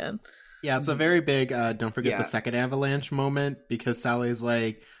up again. Yeah, it's a very big, don't forget the second avalanche moment, because Sally's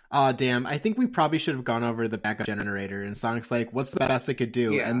like, oh, damn, I think we probably should have gone over the backup generator. And Sonic's like, what's the best I could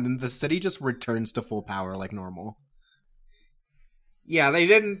do? Yeah. And then the city just returns to full power like normal. Yeah,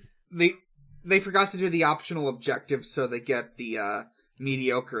 they forgot to do the optional objective, so they get the,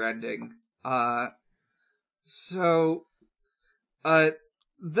 mediocre ending. They're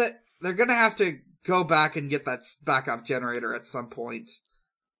gonna have to go back and get that backup generator at some point.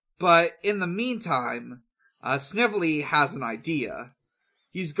 But in the meantime, Snively has an idea.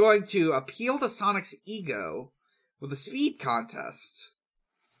 He's going to appeal to Sonic's ego with a speed contest.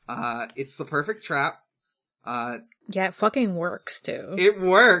 It's the perfect trap. Yeah, it fucking works, too. It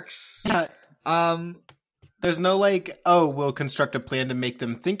works! There's no like, oh, we'll construct a plan to make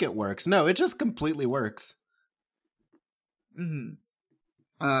them think it works. No, it just completely works.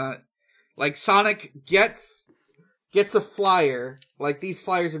 Mm-hmm. Like Sonic gets a flyer. Like these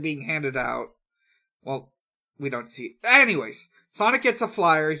flyers are being handed out. Well, we don't see it. Anyways, Sonic gets a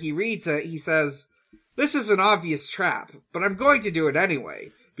flyer. He reads it. He says, "This is an obvious trap, but I'm going to do it anyway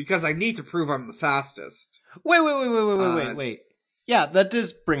because I need to prove I'm the fastest." Wait. Yeah, that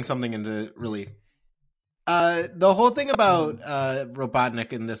does bring something into relief. The whole thing about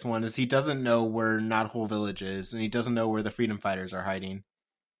Robotnik in this one is he doesn't know where Knothole Village is, and he doesn't know where the freedom fighters are hiding.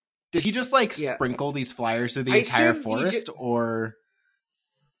 Did he just sprinkle these flyers through the entire forest, or?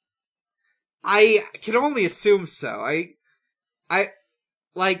 I can only assume so.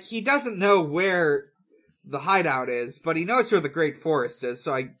 He doesn't know where the hideout is, but he knows where the Great Forest is,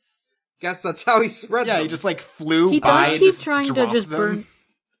 so I guess that's how he spread them. Yeah, he just flew he by. He does keep trying to just burn.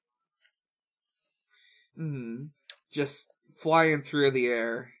 Just flying through the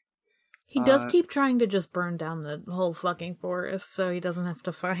air. He does keep trying to just burn down the whole fucking forest, so he doesn't have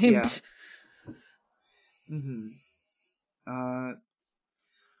to fight. Yeah.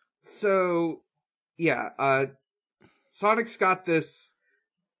 Sonic's got this.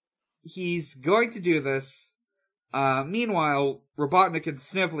 He's going to do this. Meanwhile, Robotnik and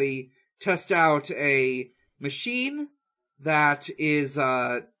Snively test out a machine that is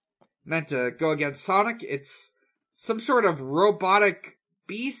meant to go against Sonic. It's some sort of robotic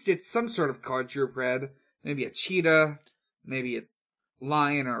beast. It's some sort of quadruped. Maybe a cheetah, maybe a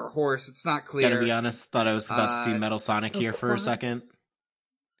lion or a horse. It's not clear. Gotta be honest, thought I was about to see Metal Sonic here for a second.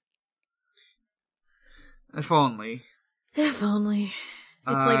 If only. If only.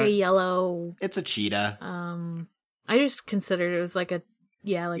 It's like a yellow... It's a cheetah. I just considered it was like a...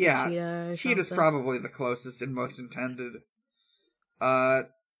 Yeah, like a cheetah. Cheetah's probably the closest and most intended. Less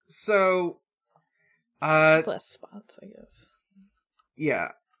spots, I guess. Yeah.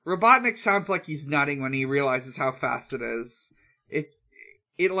 Robotnik sounds like he's nutting when he realizes how fast it is. It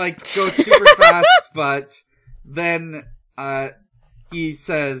goes super fast, but then, he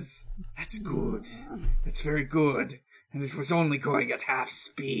says, "That's good. That's very good. And it was only going at half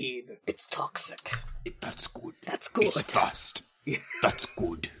speed. It's toxic. That's good. That's good. It's fast. That's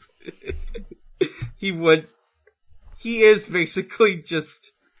good." He is basically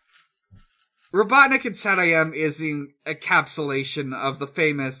just... Robotnik and SatAM is an encapsulation of the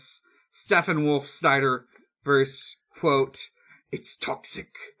famous Stephen Wolf Snyder verse quote, "It's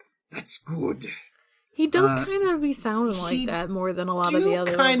toxic. That's good." He does kind of be sounding like that more than a lot of the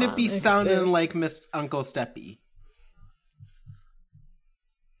other kind of be Robotniks sounding do. like Miss Uncle Steppy.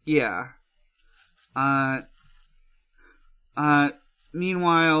 Yeah.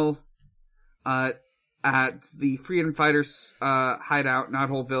 Meanwhile, at the Freedom Fighters, hideout,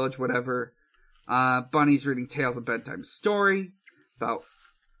 Knothole Village, whatever, Bunny's reading Tales of Bedtime Story about,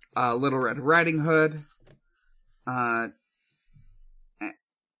 Little Red Riding Hood.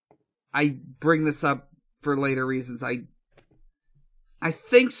 I bring this up for later reasons. I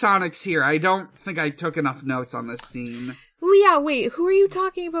think Sonic's here. I don't think I took enough notes on this scene. Oh yeah, wait, who are you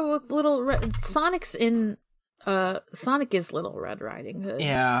talking about with Little Red... Sonic's in... Sonic is Little Red Riding Hood.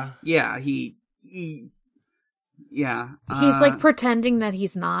 Yeah. Yeah, yeah. He's, pretending that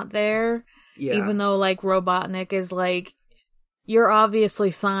he's not there. Yeah. Even though, Robotnik is you're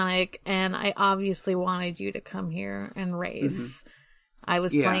obviously Sonic, and I obviously wanted you to come here and race.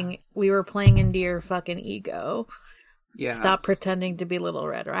 Mm-hmm. We were playing into your fucking ego. Yeah. Stop pretending to be Little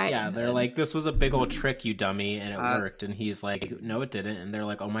Red Riding Hood. Yeah, they're like, "This was a big old trick, you dummy," and it worked. And he's like, "No, it didn't." And they're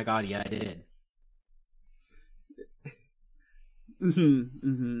like, "Oh my god, yeah, it did."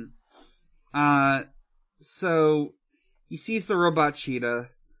 So he sees the robot cheetah,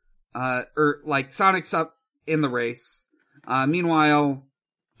 Sonic's up in the race. Meanwhile,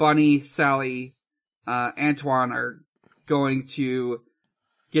 Bunny, Sally, Antoine are going to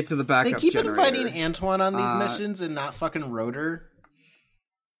get to the backup They keep generator. inviting Antoine on these missions and not fucking Rotor.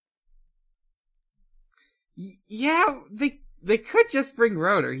 Yeah, they could just bring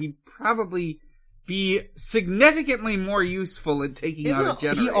Rotor. He'd probably be significantly more useful in taking out a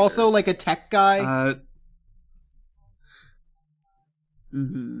generator. He also a tech guy?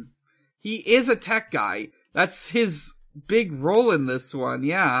 He is a tech guy. That's his big role in this one,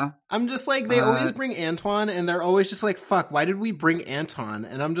 yeah. I'm just they always bring Antoine, and they're always just fuck, why did we bring Anton?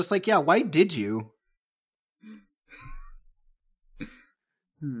 And I'm just yeah, why did you?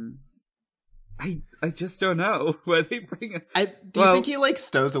 I just don't know why they bring it. Do you think he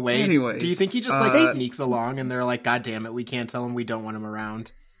stows away? Anyways, do you think he just sneaks along and they're like, God damn it, we can't tell him we don't want him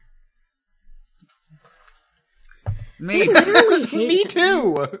around? Maybe. They literally hate Me him.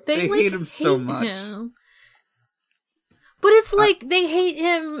 too. They hate him so much. Him. But it's they hate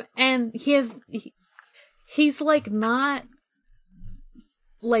him, and he's not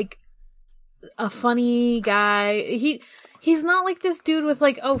a funny guy. He's not this dude with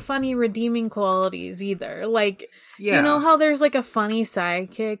funny redeeming qualities either. You know how there's a funny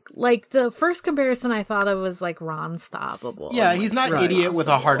sidekick? The first comparison I thought of was Ron Stoppable. Yeah, he's not idiot with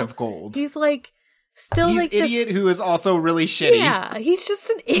a heart of gold. He's still he's like idiot this... who is also really shitty. Yeah, he's just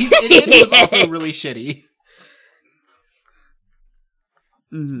an He's idiot. idiot who is also really shitty.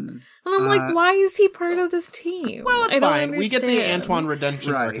 Mm-hmm. And I'm like, why is he part of this team? Well, it's I don't fine. We get the understand. Antoine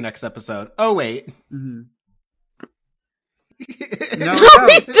redemption arc next episode. Oh, wait. Mm-hmm. No,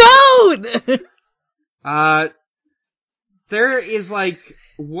 we don't! There is, like,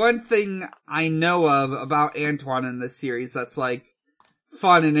 one thing I know of about Antoine in this series that's, like,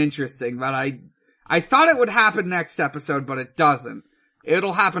 fun and interesting, but I thought it would happen next episode, but it doesn't.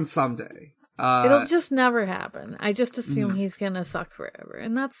 It'll happen someday. It'll just never happen. I just assume he's gonna suck forever,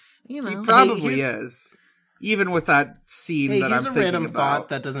 and that's, you know. He probably is. Even with that scene that I'm thinking about. Here's a random thought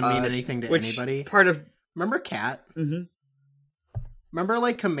that doesn't mean anything to anybody. Part of... Remember Cat? Mm-hmm. Remember,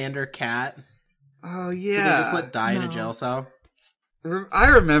 like, Commander Cat? Oh, Who yeah. they just let die in a jail cell? I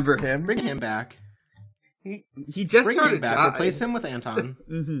remember him. Bring him back. He just Bring sort him of back. died. Replace him with Anton.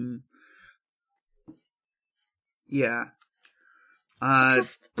 Mm-hmm. Yeah.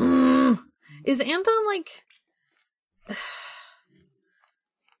 Is Anton, like...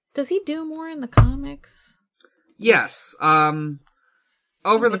 Does he do more in the comics? Yes. Over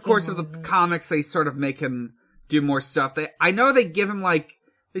the course of the comics, they sort of make him do more stuff. I know they give him, like...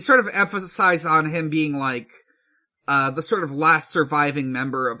 They sort of emphasize on him being, like, the sort of last surviving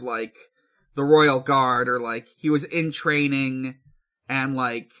member of, like, the Royal Guard, or, like, he was in training, and,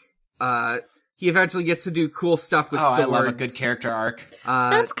 like, he eventually gets to do cool stuff with swords. I love a good character arc.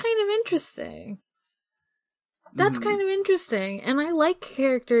 That's kind of interesting. That's kind of interesting. And I like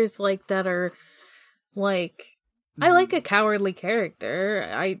characters, like, that are, like... I like a cowardly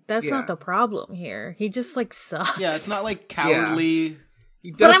character. That's not the problem here. He just, like, sucks. Yeah, it's not, like, cowardly... Yeah.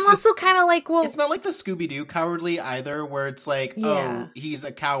 But I'm also kind of like, well... It's not like the Scooby-Doo cowardly either, where it's like, oh, he's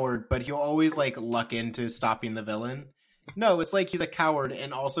a coward, but he'll always, like, luck into stopping the villain. No, it's like he's a coward,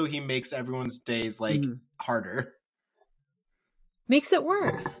 and also he makes everyone's days, like, harder. Makes it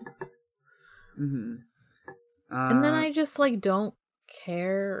worse. Mm-hmm. And then I just, like, don't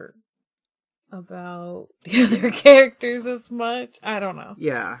care about the other characters as much. I don't know.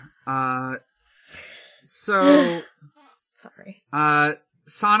 Yeah. So... Sorry.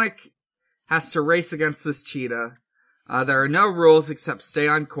 Sonic has to race against this cheetah. There are no rules except stay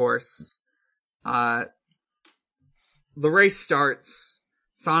on course. The race starts.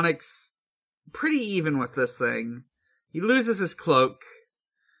 Sonic's pretty even with this thing. He loses his cloak.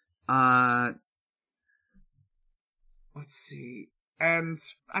 Let's see. And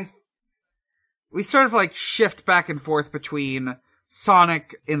we sort of like shift back and forth between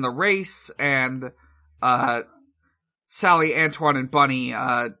Sonic in the race and, Sally, Antoine, and Bunny,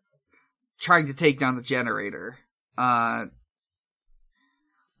 trying to take down the generator. Let's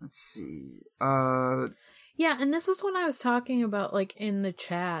see. Yeah, and this is when I was talking about, like, in the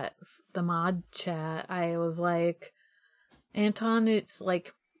chat, the mod chat, I was like, Anton, it's,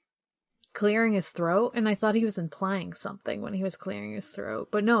 like, clearing his throat, and I thought he was implying something when he was clearing his throat.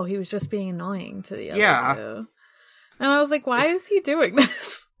 But no, he was just being annoying to the other two. And I was like, why is he doing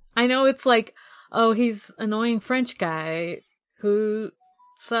this? I know it's like, oh, he's annoying French guy who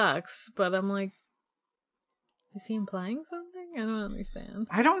sucks, but I'm like, is he implying something? I don't understand.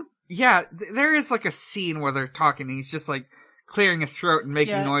 There is like a scene where they're talking and he's just like clearing his throat and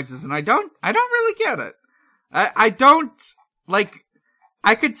making noises, and I don't really get it. I don't, like,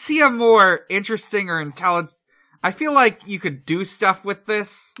 I could see a more interesting or intelligent, I feel like you could do stuff with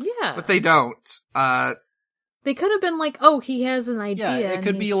this. Yeah. But they don't. They could have been like, oh, he has an idea. Yeah, it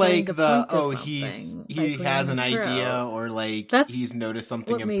could be like he has an idea, throat. or like he's noticed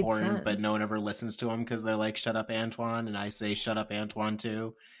something important, but no one ever listens to him because they're like, shut up, Antoine, and I say, shut up, Antoine,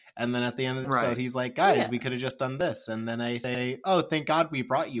 too. And then at the end of the episode, he's like, guys, we could have just done this. And then I say, oh, thank God we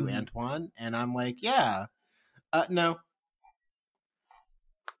brought you, Antoine. And I'm like, yeah. No.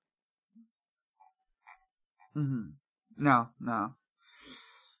 Mm-hmm. No.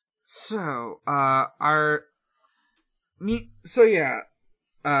 So,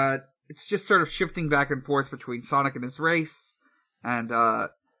 it's just sort of shifting back and forth between Sonic and his race, and, the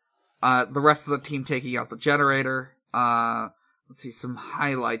rest of the team taking out the generator. Let's see some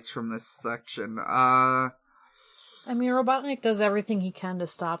highlights from this section. I mean, Robotnik does everything he can to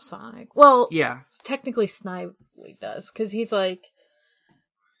stop Sonic. Well, yeah, technically Snively does, because he's, like,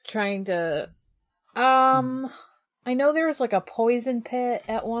 trying to, I know there was, like, a poison pit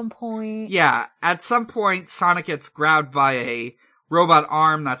at one point. Yeah, at some point, Sonic gets grabbed by a robot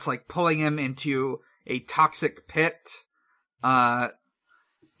arm that's, like, pulling him into a toxic pit.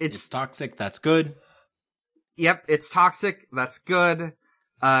 It's toxic, that's good. Yep, it's toxic, that's good.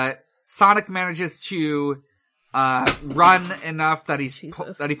 Sonic manages to, run enough that he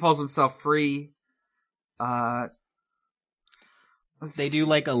pulls himself free. They do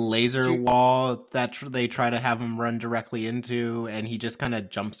like a laser wall that they try to have him run directly into, and he just kind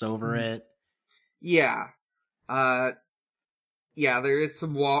of jumps over it. Yeah. Yeah, there is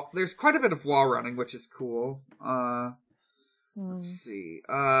some wall. There's quite a bit of wall running, which is cool. Let's see.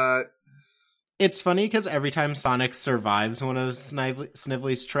 It's funny because every time Sonic survives one of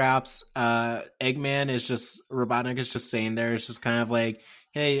Snively's traps, Robotnik is just saying there. It's just kind of like,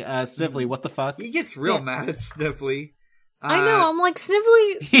 hey, Snively, what the fuck? He gets real mad at Snively. I know, I'm like,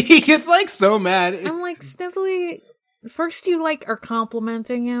 Snively... He gets, like, so mad. I'm like, Snively... First you, like, are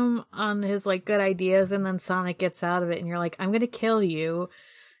complimenting him on his, like, good ideas, and then Sonic gets out of it, and you're like, I'm gonna kill you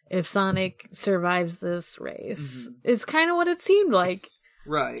if Sonic survives this race. Is kind of what it seemed like.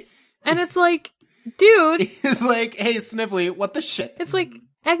 Right. And it's like, dude... It's like, hey, Snively, what the shit? It's like,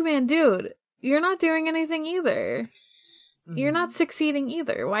 Eggman, dude, you're not doing anything either. You're not succeeding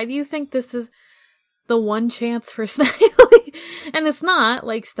either. Why do you think this is the one chance for Snively? And it's not,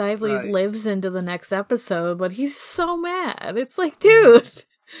 like, Snively lives into the next episode, but he's so mad. It's like, dude!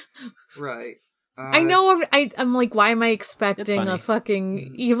 Right. I know, I'm like, why am I expecting a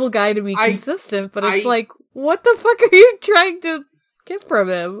fucking evil guy to be consistent? But it's like, what the fuck are you trying to get from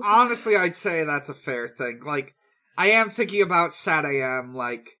him? Honestly, I'd say that's a fair thing. Like, I am thinking about SatAM,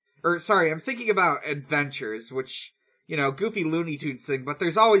 I'm thinking about Adventures, which, you know, goofy Looney Tunes thing, but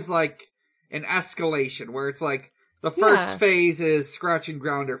there's always, like, an escalation where it's like, the first phase is Scratch and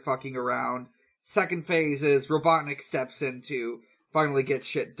Grounder fucking around. Second phase is Robotnik steps in to finally get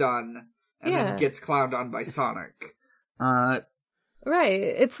shit done, and then gets clowned on by Sonic. Right.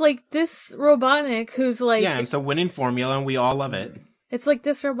 It's like this Robotnik who's like... Yeah, it's a winning formula, and we all love it. It's like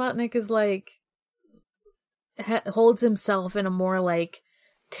this Robotnik is like... holds himself in a more, like,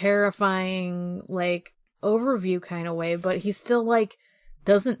 terrifying, like, overview kind of way, but he still, like,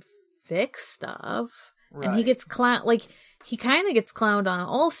 doesn't fix stuff. Right. And he gets like, he kind of gets clowned on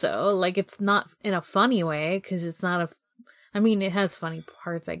also. Like, it's not in a funny way, because it's not I mean, it has funny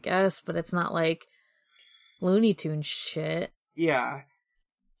parts, I guess, but it's not like Looney Tunes shit. Yeah.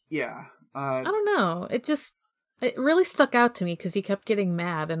 Yeah. I don't know. It really stuck out to me, because he kept getting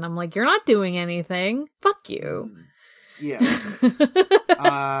mad, and I'm like, you're not doing anything. Fuck you. Yeah.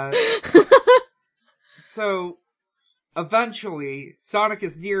 So, eventually, Sonic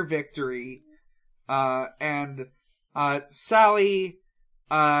is near victory, and Sally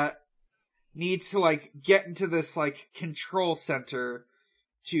needs to, like, get into this, like, control center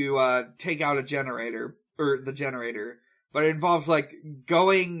to take out the generator, but it involves, like,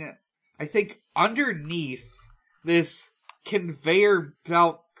 going, I think, underneath this conveyor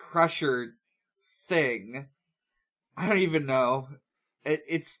belt crusher thing. I don't even know.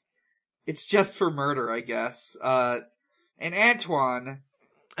 It's just for murder, I guess. And Antoine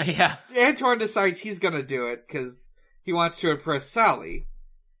decides he's gonna do it, because he wants to impress Sally.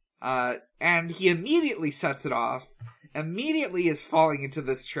 And he immediately sets it off, immediately is falling into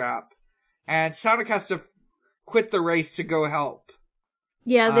this trap, and Sonic has to quit the race to go help.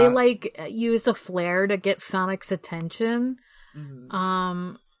 Yeah, they, like, use a flare to get Sonic's attention.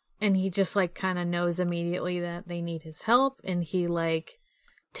 And he just, like, kind of knows immediately that they need his help, and he, like,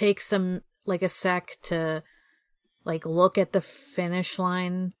 takes some, like, a sec to, like, look at the finish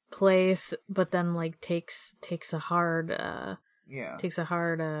line place, but then, like, takes a hard right,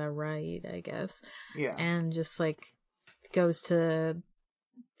 I guess. Yeah. And just, like, goes to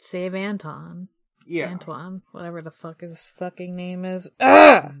save Antoine. Yeah. Antoine, whatever the fuck his fucking name is.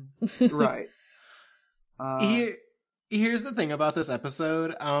 Right. Here's the thing about this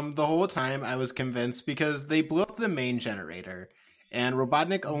episode. The whole time I was convinced, because they blew up the main generator, and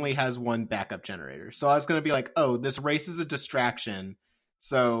Robotnik only has one backup generator. So I was going to be like, oh, this race is a distraction,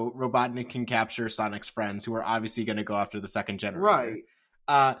 so Robotnik can capture Sonic's friends, who are obviously going to go after the second generator. Right.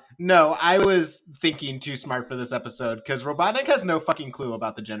 No, I was thinking too smart for this episode, because Robotnik has no fucking clue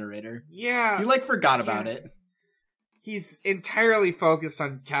about the generator. Yeah. He, like, forgot about it. He's entirely focused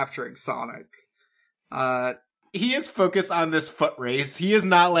on capturing Sonic. He is focused on this foot race. He is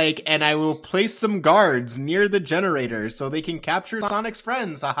not like, and I will place some guards near the generator so they can capture Sonic's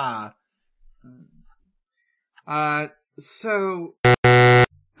friends, haha. So...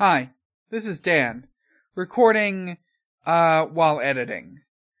 Hi, this is Dan, recording, while editing.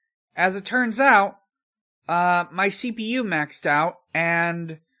 As it turns out, my CPU maxed out,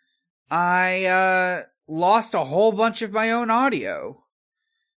 and I, lost a whole bunch of my own audio.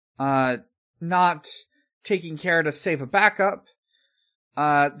 Not taking care to save a backup.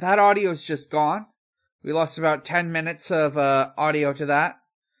 That audio's just gone. We lost about 10 minutes of, audio to that.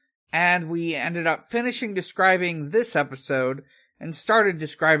 And we ended up finishing describing this episode and started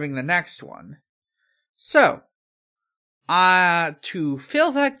describing the next one. So, to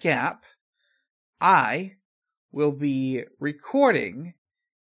fill that gap, I will be recording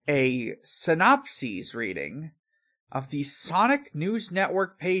a synopsis reading of the Sonic News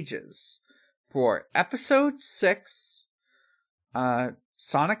Network pages for Episode 6,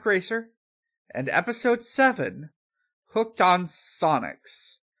 Sonic Racer, and Episode 7, Hooked on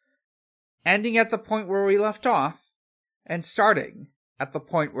Sonics, ending at the point where we left off, and starting at the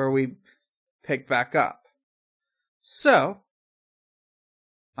point where we pick back up. So,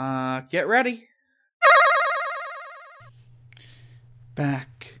 get ready.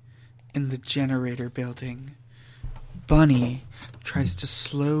 Back in the generator building, Bunny tries to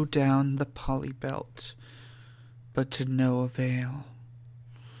slow down the polybelt, but to no avail.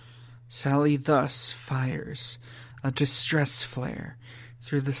 Sally thus fires a distress flare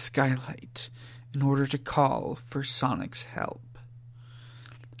through the skylight in order to call for Sonic's help.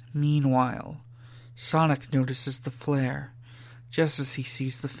 Meanwhile, Sonic notices the flare just as he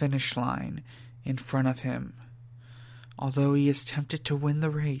sees the finish line in front of him. Although he is tempted to win the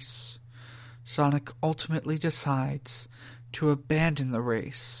race, Sonic ultimately decides to abandon the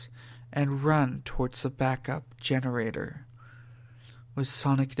race and run towards the backup generator. With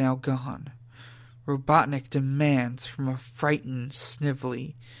Sonic now gone, Robotnik demands from a frightened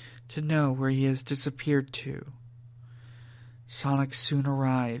Snively to know where he has disappeared to. Sonic soon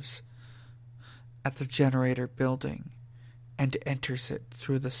arrives at the generator building and enters it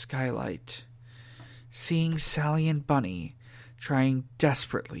through the skylight. Seeing Sally and Bunny trying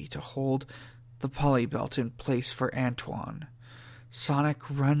desperately to hold the polybelt in place for Antoine, Sonic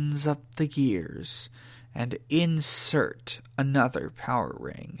runs up the gears and insert another power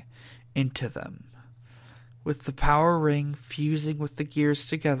ring into them. With the power ring fusing with the gears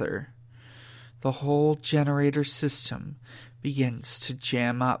together, the whole generator system begins to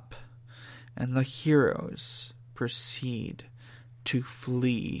jam up, and the heroes proceed to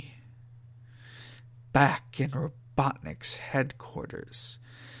flee. Back in Robotnik's headquarters,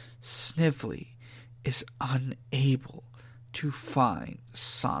 Snively is unable to find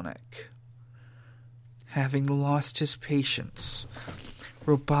Sonic. Having lost his patience,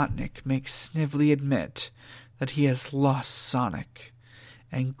 Robotnik makes Snively admit that he has lost Sonic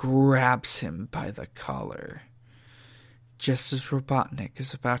and grabs him by the collar. Just as Robotnik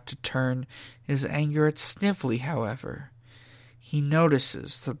is about to turn his anger at Snively, however, he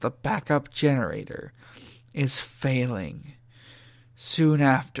notices that the backup generator is failing. Soon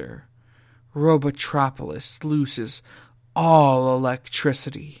after, Robotropolis loses all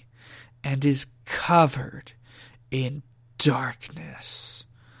electricity and is covered in darkness.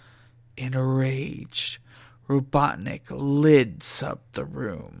 Enraged, Robotnik lids up the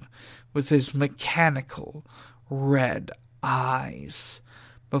room with his mechanical red eyes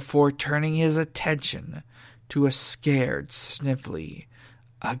before turning his attention to a scared Snively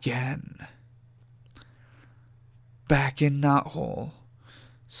again. Back in Knothole,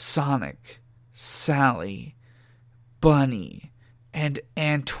 Sonic, Sally, Bunny, and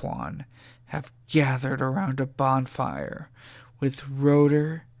Antoine have gathered around a bonfire with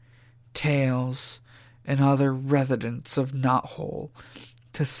Rotor, Tails, and other residents of Knothole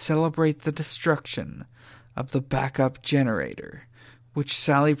to celebrate the destruction of the backup generator, which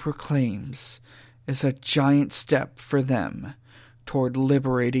Sally proclaims is a giant step for them toward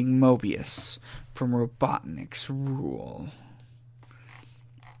liberating Mobius from Robotnik's rule.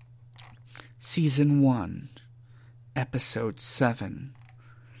 Season 1, Episode 7,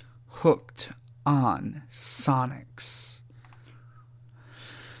 Hooked on Sonics.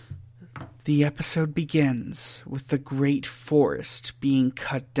 The episode begins with the Great Forest being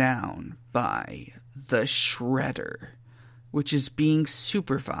cut down by the Shredder, which is being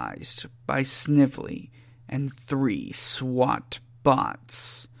supervised by Snively and 3 SWAT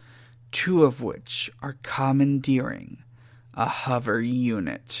bots, 2 of which are commandeering a hover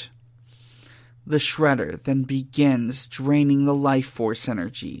unit. The Shredder then begins draining the life force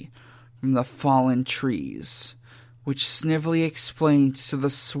energy from the fallen trees, which Snively explains to the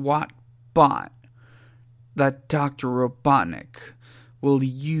SWAT bot that Dr. Robotnik will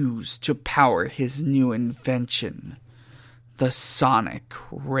use to power his new invention, the Sonic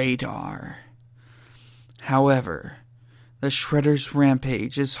Radar. However, the Shredder's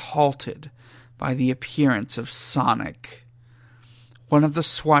rampage is halted by the appearance of Sonic. One of the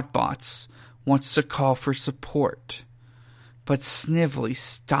SWAT bots wants to call for support, but Snively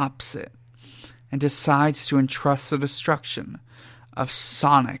stops it and decides to entrust the destruction of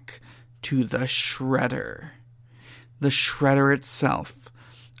Sonic to the Shredder. The Shredder itself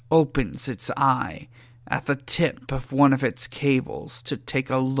opens its eye at the tip of one of its cables to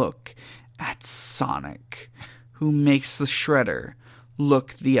take a look at Sonic, who makes the Shredder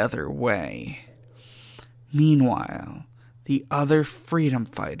look the other way. Meanwhile, the other freedom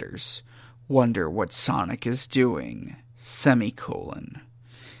fighters wonder what Sonic is doing,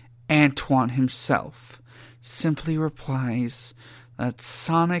 Antoine himself simply replies that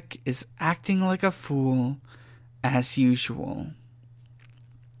Sonic is acting like a fool as usual.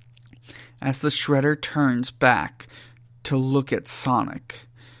 As the Shredder turns back to look at Sonic,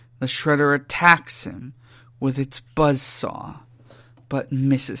 the Shredder attacks him with its buzzsaw, but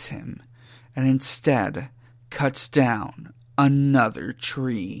misses him, and instead cuts down another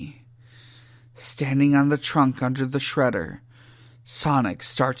tree. Standing on the trunk under the Shredder, Sonic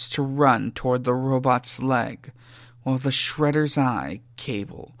starts to run toward the robot's leg, while the Shredder's eye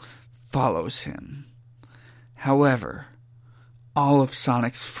cable follows him. However, all of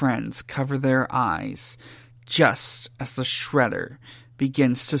Sonic's friends cover their eyes just as the Shredder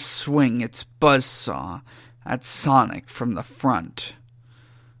begins to swing its buzzsaw at Sonic from the front.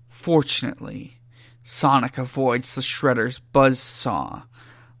 Fortunately, Sonic avoids the Shredder's buzzsaw,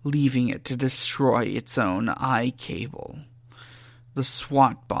 leaving it to destroy its own eye cable. The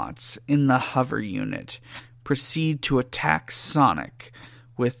SWAT bots in the hover unit proceed to attack Sonic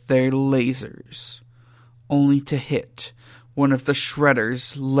with their lasers, only to hit one of the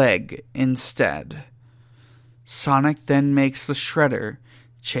Shredder's leg instead. Sonic then makes the Shredder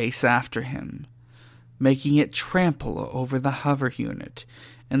chase after him, making it trample over the hover unit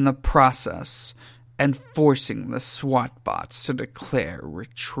in the process and forcing the SWAT bots to declare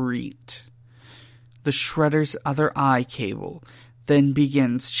retreat. The Shredder's other eye cable then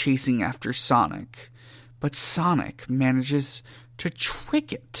begins chasing after Sonic, but Sonic manages to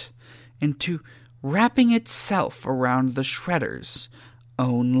trick it into wrapping itself around the Shredder's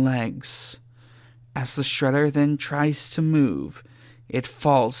own legs. As the Shredder then tries to move, it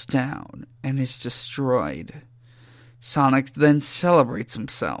falls down and is destroyed. Sonic then celebrates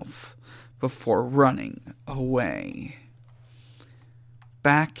himself before running away.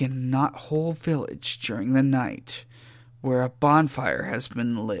 Back in Knothole Village during the night, where a bonfire has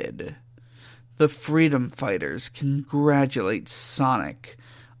been lit, the freedom fighters congratulate Sonic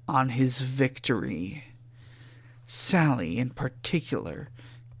on his victory. Sally, in particular,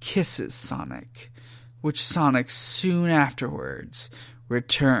 kisses Sonic, which Sonic soon afterwards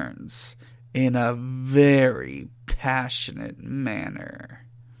returns in a very passionate manner.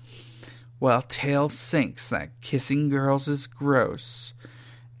 While Tails thinks that kissing girls is gross,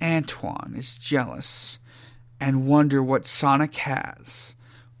 Antoine is jealous and wonder what Sonic has,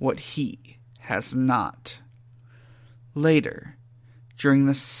 what he has not. Later, during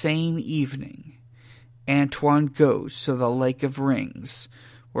the same evening, Antoine goes to the Lake of Rings,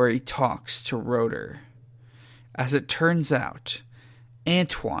 where he talks to Rotor. As it turns out,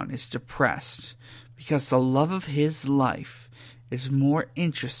 Antoine is depressed because the love of his life is more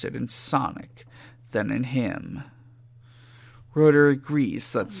interested in Sonic than in him. Rotor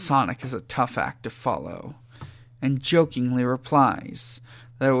agrees that Sonic is a tough act to follow, and jokingly replies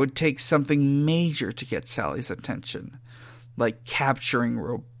that it would take something major to get Sally's attention, like capturing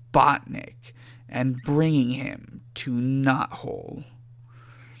Robotnik and bringing him to Knothole.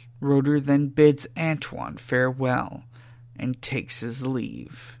 Rotor then bids Antoine farewell and takes his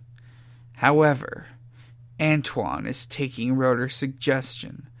leave. However, Antoine is taking Rotor's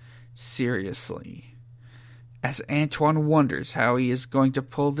suggestion seriously. As Antoine wonders how he is going to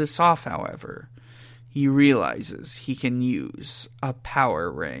pull this off, however, he realizes he can use a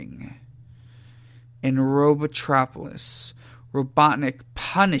power ring. In Robotropolis, Robotnik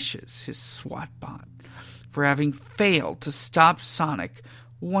punishes his SWAT bot for having failed to stop Sonic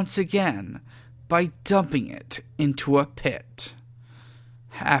once again by dumping it into a pit.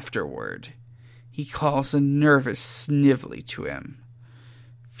 Afterward, he calls a nervous Snively to him.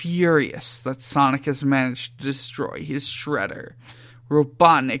 Furious that Sonic has managed to destroy his Shredder,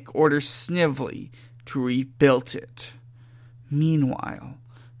 Robotnik orders Snively to rebuild it. Meanwhile,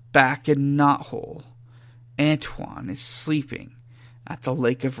 back in Knothole, Antoine is sleeping at the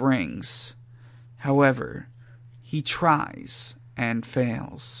Lake of Rings. However, he tries and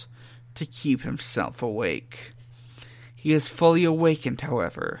fails to keep himself awake. He is fully awakened,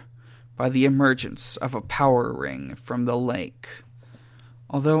 however, by the emergence of a power ring from the lake.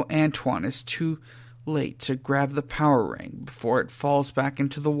 Although Antoine is too late to grab the power ring before it falls back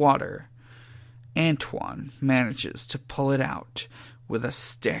into the water, Antoine manages to pull it out with a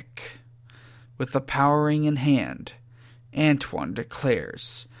stick. With the power ring in hand, Antoine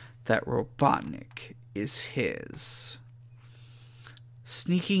declares that Robotnik is his.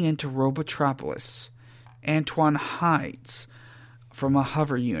 Sneaking into Robotropolis, Antoine hides from a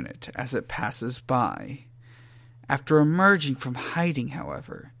hover unit as it passes by. After emerging from hiding,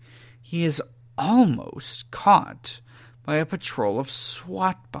 however, he is almost caught by a patrol of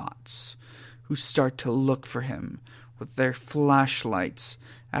SWAT bots who start to look for him with their flashlights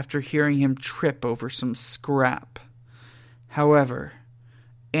after hearing him trip over some scrap. However,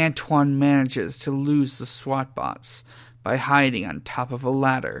 Antoine manages to lose the SWAT bots by hiding on top of a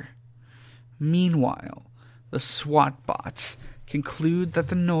ladder. Meanwhile, the SWAT bots conclude that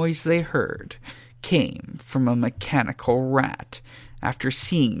the noise they heard came from a mechanical rat after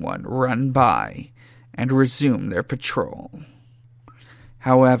seeing one run by, and resume their patrol.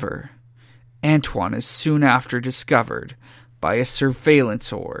 However, Antoine is soon after discovered by a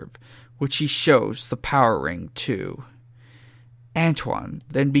surveillance orb, which he shows the power ring to. Antoine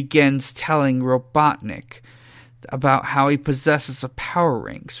then begins telling Robotnik about how he possesses a power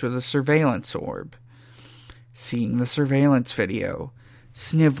ring through the surveillance orb. Seeing the surveillance video,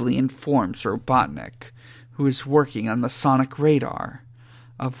 Snively informs Robotnik, who is working on the sonic radar,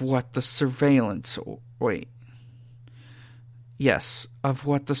 of what the surveillance orb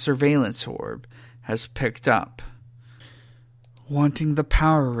has picked up. Wanting the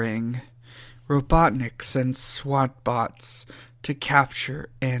power ring, Robotnik sends SWAT bots to capture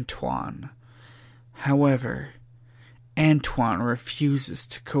Antoine. However, Antoine refuses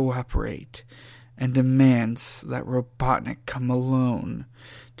to cooperate and demands that Robotnik come alone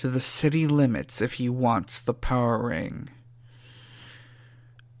to the city limits if he wants the power ring.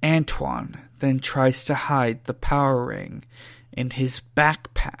 Antoine then tries to hide the power ring in his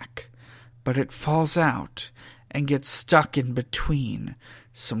backpack, but it falls out and gets stuck in between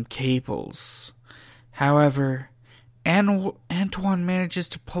some cables. However, Antoine manages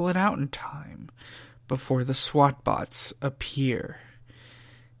to pull it out in time before the SWAT bots appear.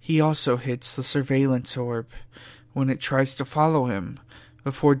 He also hits the surveillance orb when it tries to follow him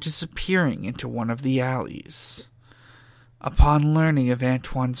before disappearing into one of the alleys. Upon learning of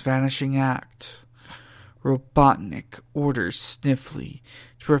Antoine's vanishing act, Robotnik orders Snively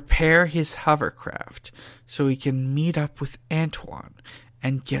to prepare his hovercraft so he can meet up with Antoine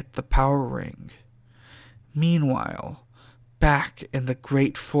and get the power ring. Meanwhile, back in the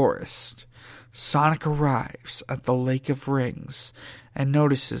Great Forest, Sonic arrives at the Lake of Rings and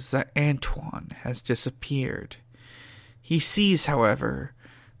notices that Antoine has disappeared. He sees, however,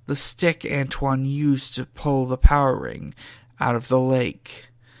 the stick Antoine used to pull the power ring out of the lake.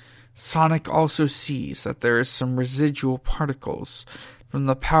 Sonic also sees that there is some residual particles from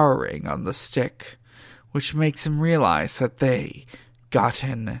the power ring on the stick, which makes him realize that they got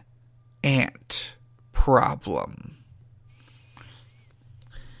an ant problem.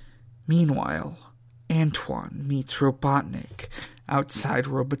 Meanwhile, Antoine meets Robotnik outside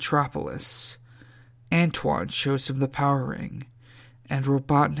Robotropolis. Antoine shows him the power ring, and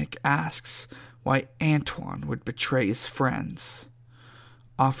Robotnik asks why Antoine would betray his friends.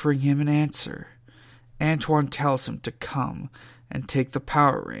 Offering him an answer, Antoine tells him to come and take the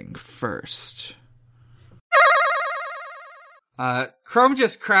power ring first. Chrome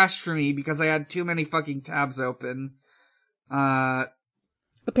just crashed for me because I had too many fucking tabs open.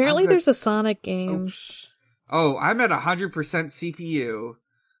 Apparently there's a Sonic game. Oh, I'm at 100% CPU.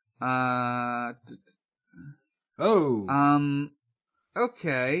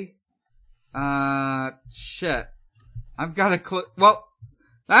 Okay. Shit. I've got to well,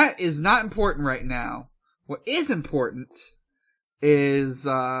 that is not important right now. What is important is,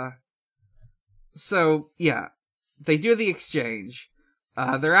 so, yeah. They do the exchange.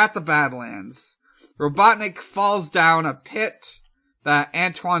 They're at the Badlands. Robotnik falls down a pit that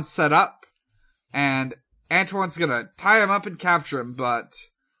Antoine set up, and Antoine's gonna tie him up and capture him, but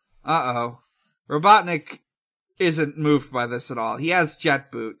Robotnik isn't moved by this at all. He has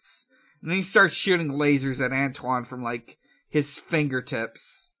jet boots, and he starts shooting lasers at Antoine from, like, his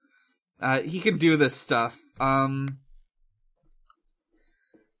fingertips. He can do this stuff.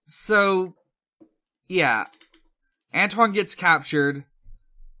 So, yeah. Antoine gets captured.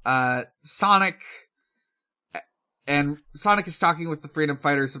 Sonic is talking with the Freedom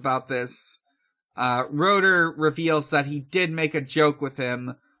Fighters about this. Rotor reveals that he did make a joke with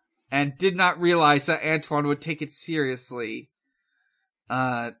him and did not realize that Antoine would take it seriously.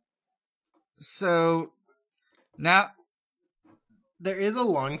 So now there is a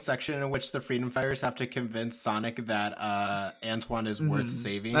long section in which the Freedom Fighters have to convince Sonic that Antoine is worth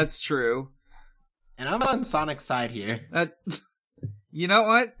saving. That's true. And I'm on Sonic's side here. You know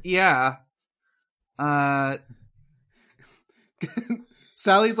what? Yeah.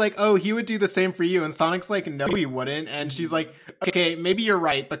 Sally's like, oh, he would do the same for you. And Sonic's like, no, he wouldn't. And she's like, okay, maybe you're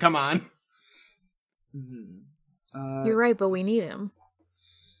right, but come on. You're right, but we need him.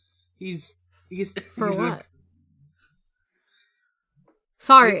 He's For he's what?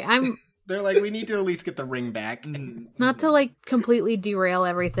 Sorry, I'm They're like, we need to at least get the ring back. not to like completely derail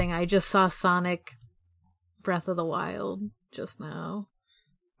everything. I just saw Sonic Breath of the Wild just now.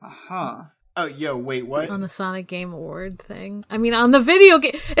 Uh-huh. Oh, yo, wait, what? On the Sonic Game Award thing. I mean, on the video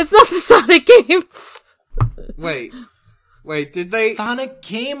game. It's not the Sonic game. Wait, did they... Sonic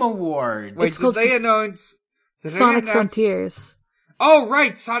Game Awards! Wait, It's did called they announce... Did they Sonic announce- Frontiers. Oh,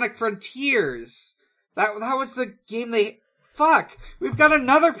 right, Sonic Frontiers! That was the game they... Fuck! We've got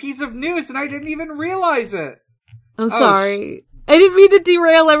another piece of news and I didn't even realize it! I'm sorry. I didn't mean to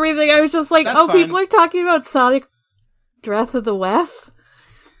derail everything. I was just like, That's fine. people are talking about Sonic Breath of the West?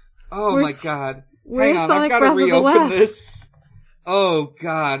 Oh Where's- my god. where's Hang on, Sonic I've gotta Breath of the reopen West? this. Oh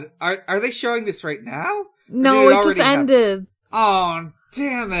god. Are they showing this right now? Or No, did it just already happen? ended. Oh,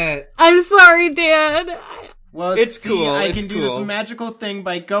 damn it. I'm sorry, Dan. Well, It's see, cool, I it's can do cool. this magical thing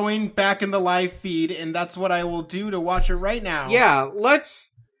by going back in the live feed, and that's what I will do to watch it right now. Yeah,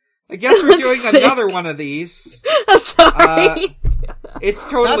 I guess we're That's doing sick. another one of these. I'm sorry. It's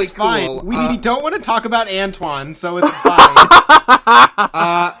totally That's cool. fine. We don't want to talk about Antoine, so it's fine.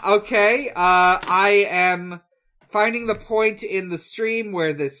 Okay, I am finding the point in the stream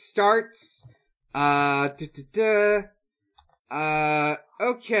where this starts. Okay.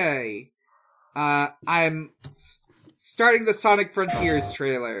 I'm starting the Sonic Frontiers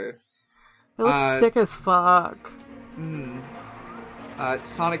trailer. It looks sick as fuck.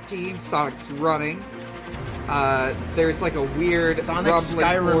 Sonic team, Sonic's running. There's like a weird Sonic rumbling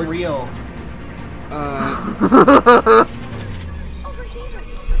Skyrim force. Real.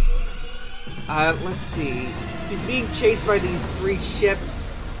 Let's see. He's being chased by these 3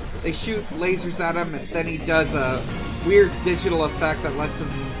 ships. They shoot lasers at him, and then he does a weird digital effect that lets him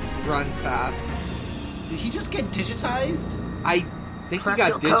run fast. Did he just get digitized? I think he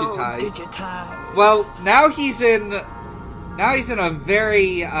got Fractal code digitized. Well, now he's in a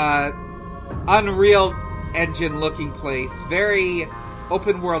very Unreal Engine looking place, very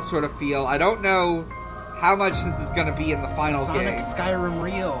open world sort of feel. I don't know how much this is going to be in the final Sonic game. Skyrim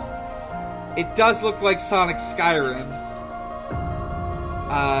Real. It does look like Sonic Skyrim.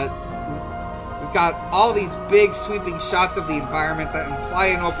 We've got all these big sweeping shots of the environment that imply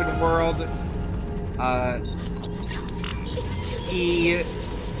an open world. He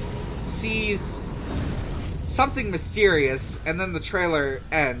sees something mysterious, and then the trailer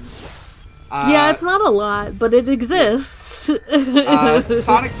ends. Yeah, it's not a lot, but it exists.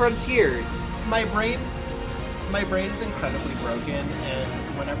 Sonic Frontiers. My brain is incredibly broken,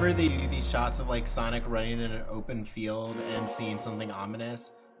 and whenever they do these shots of like Sonic running in an open field and seeing something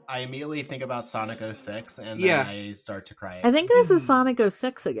ominous, I immediately think about Sonic 06, and then I start to cry. I think this is Sonic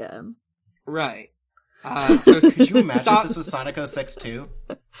 06 again. Right. So Could you imagine if this was Sonic 06 too?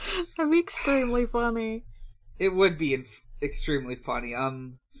 That'd be extremely funny. It would be extremely funny.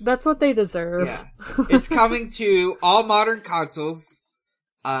 That's what they deserve. Yeah. It's coming to all modern consoles,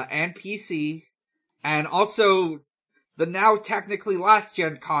 and PC, and also the now technically last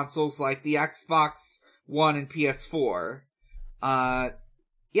gen consoles like the Xbox One and PS4.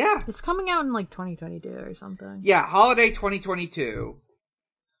 Yeah. It's coming out in like 2022 or something. Yeah, holiday 2022.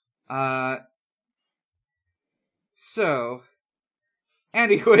 So,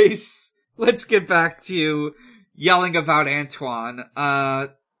 anyways, let's get back to yelling about Antoine.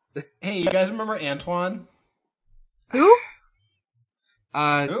 Hey, you guys remember Antoine? Who?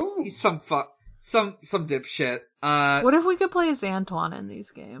 Who? He's some dipshit. What if we could play as Antoine in these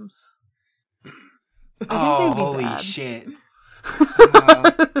games? Oh, they'd be holy bad. shit.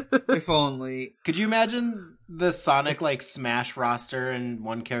 If only. Could you imagine the Sonic, like, Smash roster and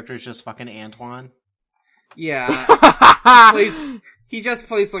one character is just fucking Antoine? Yeah. He just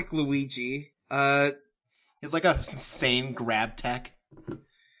plays like Luigi. He's like a insane grab tech.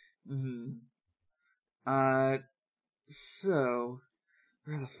 So,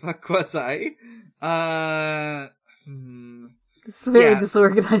 where the fuck was I? It's a very Yeah.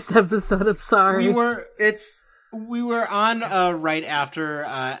 disorganized episode, I'm sorry. We were on right after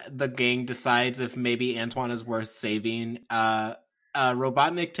the gang decides if maybe Antoine is worth saving.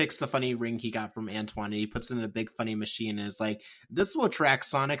 Robotnik takes the funny ring he got from Antoine and he puts it in a big funny machine and is like, "This will track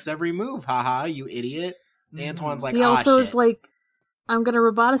Sonic's every move, haha, you idiot." And Antoine's like, He also shit. is like, I'm gonna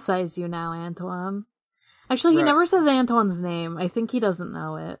roboticize you now, Antoine. Actually, he Right. never says Antoine's name. I think he doesn't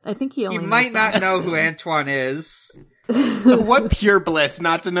know it. I think he only He knows might not Sonic. know who Antoine is. What pure bliss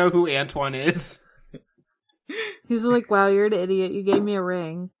not to know who Antoine is. He's like, wow, you're an idiot. You gave me a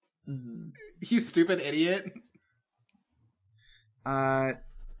ring. You stupid idiot.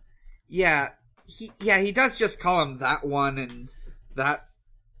 Yeah, he does just call him that one and that.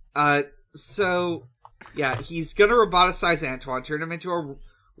 So yeah, he's gonna roboticize Antoine, turn him into a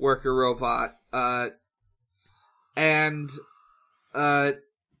worker robot. And what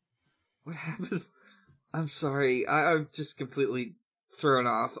happens? I'm sorry, I'm just completely thrown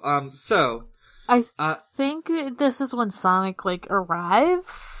off. So I think this is when Sonic, like,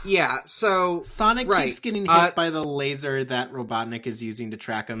 arrives. yeah, so Sonic keeps getting hit by the laser that Robotnik is using to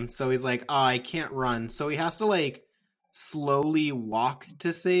track him, so he's like, oh, I can't run. So he has to, like, slowly walk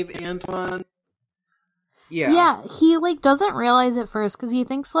to save Antoine. Yeah, he, like, doesn't realize at first, because he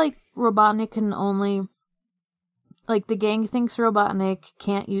thinks, like, Robotnik can only... Like, the gang thinks Robotnik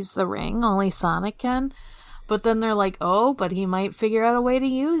can't use the ring, only Sonic can. But then they're like, oh, but he might figure out a way to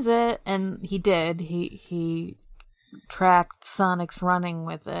use it. And he did. He tracked Sonic's running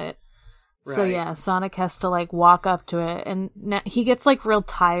with it. Right. So yeah, Sonic has to, like, walk up to it. And now he gets, like, real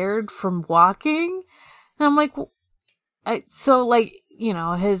tired from walking. And I'm like, so, like, you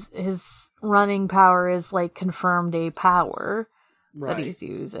know, his running power is, like, confirmed a power that he's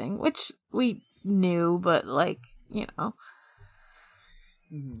using. Which we knew, but, like, you know.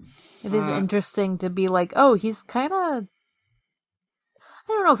 It is interesting to be like, oh, he's kind of... I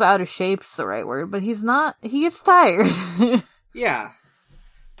don't know if out of shape's the right word, but he's not... He gets tired. Yeah.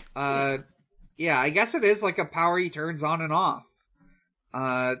 Yeah, I guess it is like a power he turns on and off.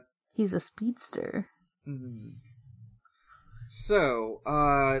 He's a speedster.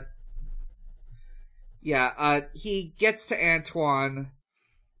 So, yeah, he gets to Antoine.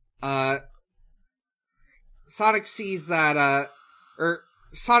 Sonic sees that,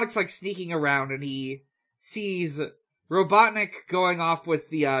 Sonic's, like, sneaking around, and he sees Robotnik going off with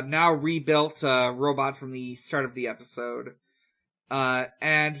the, now rebuilt, robot from the start of the episode.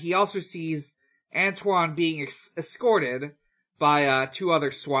 And he also sees Antoine being escorted by, 2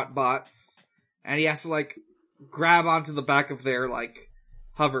 other SWAT bots, and he has to, like, grab onto the back of their, like,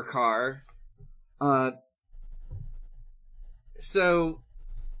 hover car. So,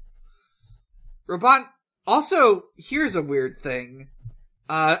 also, here's a weird thing.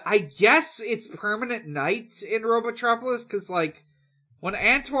 I guess it's permanent night in Robotropolis, cause, like, when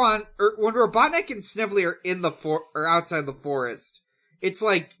Robotnik and Snively are in the or outside the forest, it's,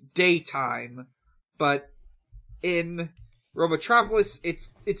 like, daytime. But in Robotropolis,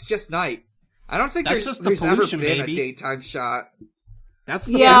 it's just night. I don't think there's ever been a daytime shot. That's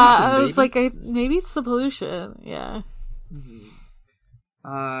the pollution, I was like, maybe it's the pollution, yeah.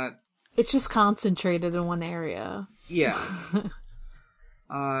 It's just concentrated in one area. Yeah.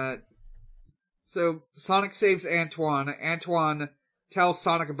 So Sonic saves Antoine. Antoine tells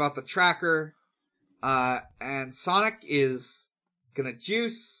Sonic about the tracker. And Sonic is gonna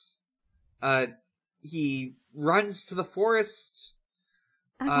juice. He runs to the forest.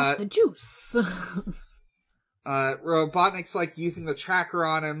 I got the juice. Robotnik's, like, using the tracker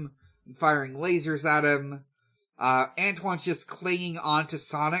on him and firing lasers at him. Antoine's just clinging onto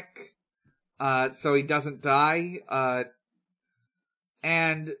Sonic, so he doesn't die.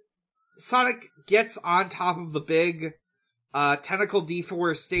 And Sonic gets on top of the big, tentacle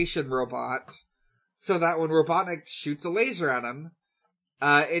deforestation robot, so that when Robotnik shoots a laser at him,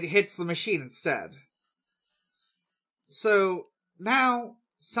 it hits the machine instead. So, now,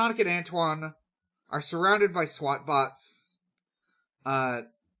 Sonic and Antoine are surrounded by SWAT bots, and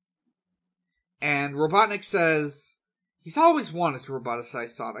Robotnik says he's always wanted to roboticize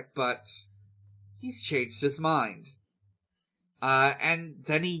Sonic, but he's changed his mind. And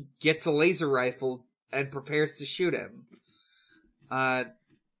then he gets a laser rifle and prepares to shoot him.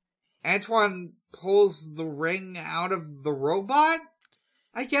 Antoine pulls the ring out of the robot,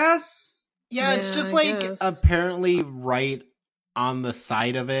 I guess? Yeah, it's just, like, apparently right on the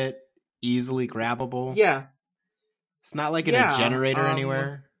side of it, easily grabbable. Yeah. It's not like in a generator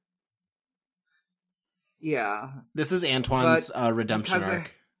anywhere. Yeah. This is Antoine's redemption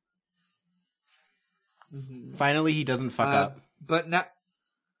arc. Finally, he doesn't fuck up. But now...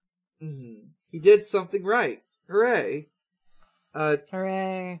 He did something right. Hooray.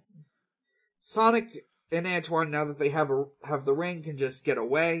 Hooray. Sonic and Antoine, now that they have the ring, can just get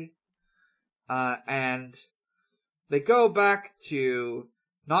away. And they go back to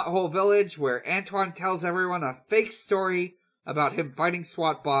Knothole Village, where Antoine tells everyone a fake story about him fighting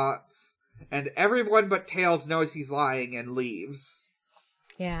SWAT bots, and everyone but Tails knows he's lying and leaves.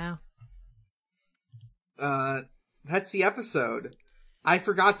 Yeah. That's the episode. I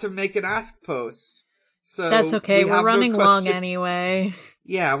forgot to make an ask post. So that's okay, we're running long anyway.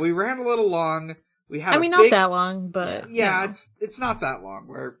 Yeah, we ran a little long. We had not that long, but... Yeah, it's not that long.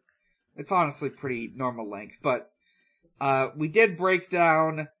 It's honestly pretty normal length, but we did break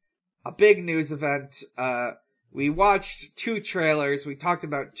down a big news event. We watched 2 trailers. We talked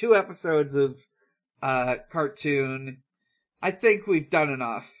about 2 episodes of cartoon. I think we've done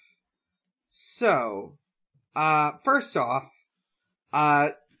enough. So, first off,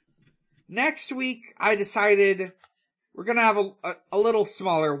 next week I decided we're gonna have a little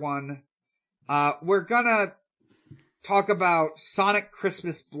smaller one. We're gonna talk about Sonic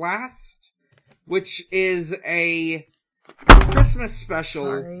Christmas Blast, which is a Christmas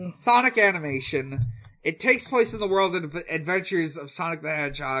special Sonic animation. It takes place in the world of adventures of Sonic the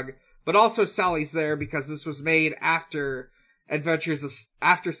Hedgehog, but also Sally's there because this was made after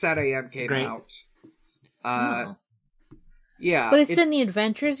after SatAM came out. Yeah. But it's in the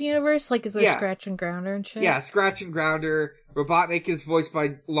Adventures universe? Like, is there Scratch and Grounder and shit? Yeah, Scratch and Grounder. Robotnik is voiced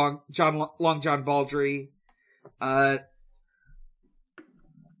by Long John Baldry. I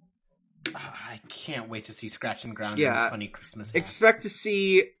can't wait to see Scratch and Grounder in funny Christmas hats. Expect to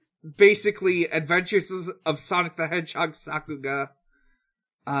see basically Adventures of Sonic the Hedgehog Sakuga.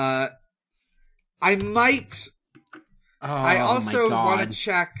 I also want to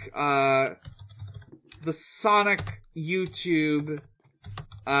check the Sonic YouTube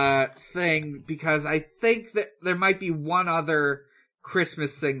thing, because I think that there might be one other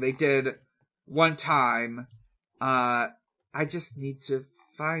Christmas thing they did one time. I just need to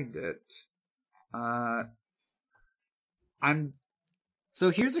find it. So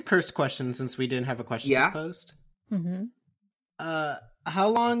here's a cursed question, since we didn't have a question to post. Mm-hmm. How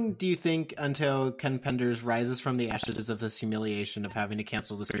long do you think until Ken Penders rises from the ashes of this humiliation of having to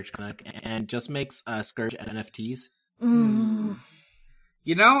cancel the Scourge Comic and just makes Scourge NFTs? Mm.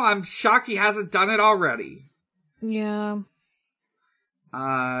 You know, I'm shocked he hasn't done it already. Yeah.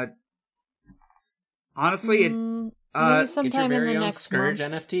 Honestly, maybe sometime in the next Scourge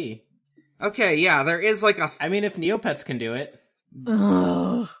month. NFT. Okay, yeah, there is like a... I mean, if Neopets can do it.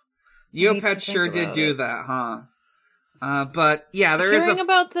 Ugh. Neopets sure did do that, huh? But yeah, there is Hearing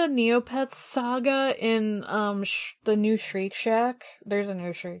about the Neopets saga in the new Shriek Shack. There's a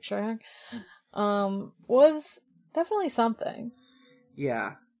new Shriek Shack. Was definitely something.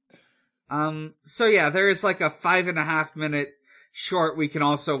 Yeah. So yeah, there is like a 5.5 minute short we can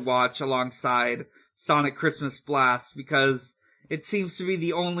also watch alongside Sonic Christmas Blast, because it seems to be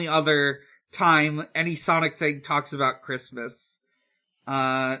the only other time any Sonic thing talks about Christmas.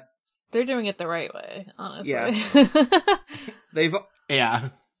 They're doing it the right way, honestly. Yeah.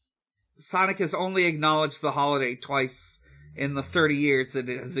 Sonic has only acknowledged the holiday twice in the 30 years that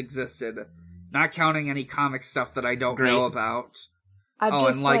it has existed. Not counting any comic stuff that I don't know about.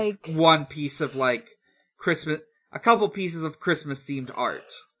 And like one piece of like Christmas, a couple pieces of Christmas themed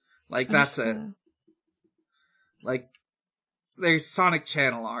art. Like that's it. Like there's Sonic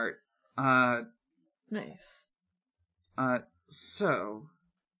Channel art. Nice. So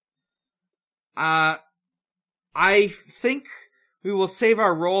I think we will save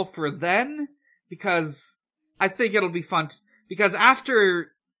our roll for then, because I think it'll be fun. Because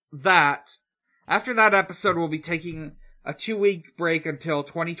after that episode, we'll be taking a 2-week break until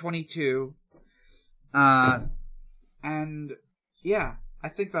 2022. And yeah, I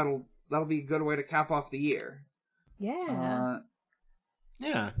think that'll be a good way to cap off the year. Yeah.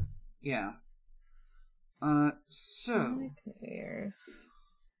 Yeah. So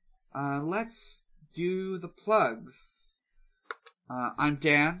let's do the plugs. I'm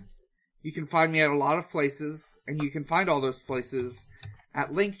Dan. You can find me at a lot of places, and you can find all those places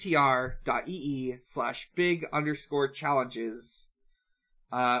at linktr.ee/big_challenges.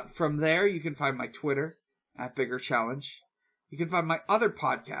 From there, you can find my Twitter at Bigger Challenge. You can find my other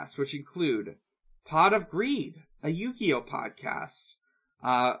podcasts, which include Pod of Greed, a Yu-Gi-Oh podcast.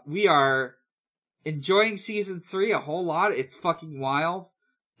 We are enjoying season 3 a whole lot. It's fucking wild.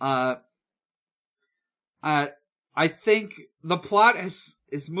 I think the plot is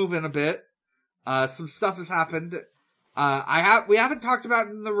moving a bit. Some stuff has happened. We haven't talked about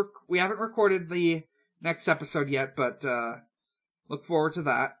we haven't recorded the next episode yet, but look forward to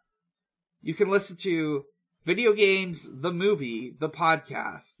that. You can listen to Video Games, the Movie, the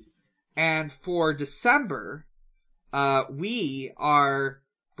podcast. And for December, we are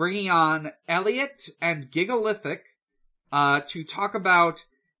bringing on Elliot and Gigalithic to talk about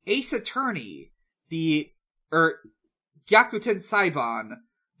Ace Attorney, Gyakuten Saiban,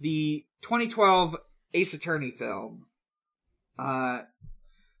 the 2012 Ace Attorney film.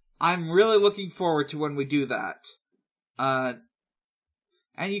 I'm really looking forward to when we do that. And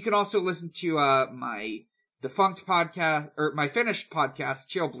you can also listen to my defunct podcast, or my finished podcast,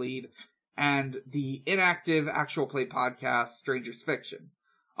 Chill Bleed, and the inactive actual play podcast, Stranger's Fiction.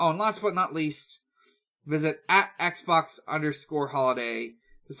 Oh, and last but not least, visit at Xbox_Holiday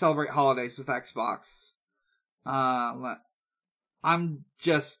to celebrate holidays with Xbox. I'm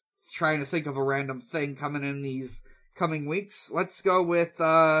just trying to think of a random thing coming in these coming weeks. Let's go with,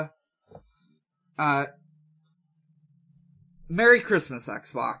 Merry Christmas,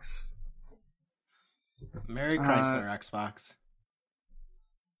 Xbox. Merry Chrysler, Xbox.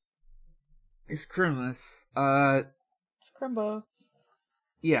 It's Christmas. It's Crimbo.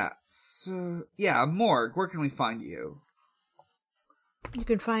 Yeah. So, yeah, Morg, where can we find you? You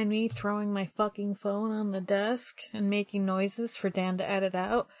can find me throwing my fucking phone on the desk and making noises for Dan to edit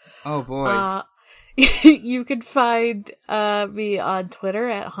out. Oh, boy. You can find me on Twitter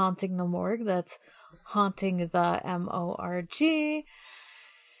at Haunting the Morgue. That's Haunting the MORG. You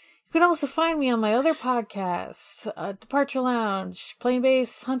can also find me on my other podcast, Departure Lounge, Plain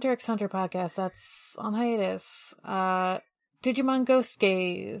Base Hunter x Hunter podcast. That's on hiatus. Digimon Ghost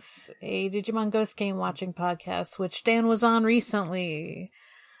Gaze, a Digimon Ghost Game watching podcast, which Dan was on recently.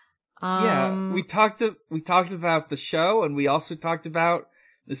 Yeah, we talked about the show, and we also talked about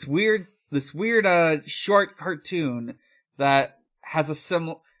this weird short cartoon that has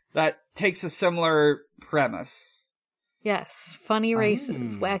that takes a similar premise. Yes, funny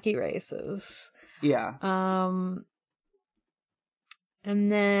races, wacky races. Yeah.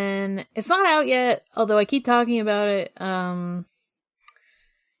 And then it's not out yet, although I keep talking about it.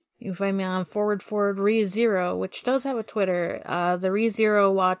 You can find me on Forward ReZero, which does have a Twitter. The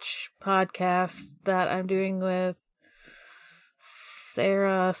ReZero Watch podcast that I'm doing with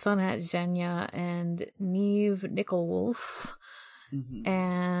Sarah Sunhat Zhenya and Neve Nichols. Mm-hmm.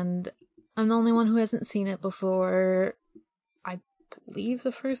 And I'm the only one who hasn't seen it before. I believe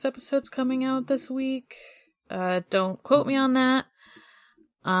the first episode's coming out this week. Don't quote me on that.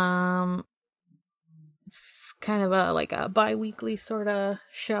 It's kind of a bi-weekly sort of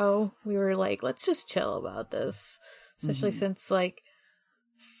show. We were like, let's just chill about this, especially since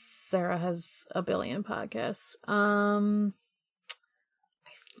Sarah has a billion podcasts. I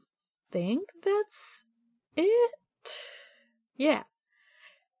think that's it. Yeah.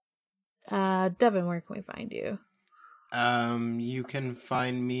 Devin, where can we find you? You can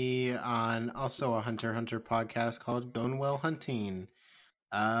find me on also a Hunter x Hunter podcast called Gonewell Hunting.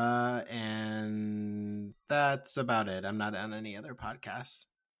 And that's about it. I'm not on any other podcasts.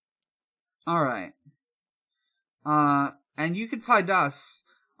 All right. And you can find us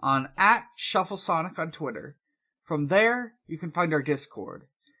on @ShuffleSonic on Twitter. From there, you can find our Discord.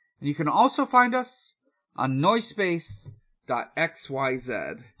 And you can also find us on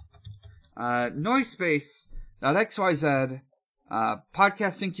Noisepace.xyz. Noisepace.xyz,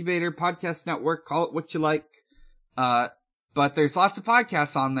 podcast incubator, podcast network, call it what you like. But there's lots of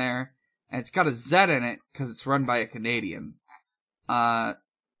podcasts on there, and it's got a Z in it because it's run by a Canadian. You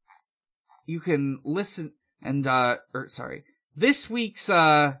can listen and, this week's,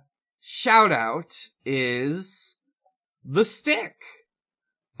 shout out is The Stick.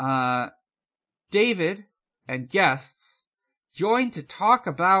 David and guests joined to talk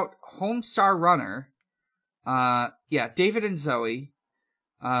about Homestar Runner. David and Zoe.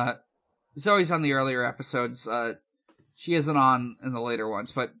 Zoe's on the earlier episodes. She isn't on in the later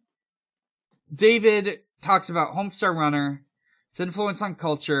ones, but David talks about Homestar Runner, its influence on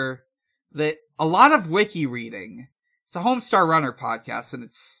culture, a lot of wiki reading. It's a Homestar Runner podcast, and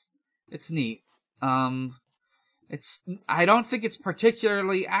it's neat. I don't think it's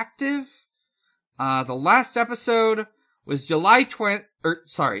particularly active. The last episode was July 10th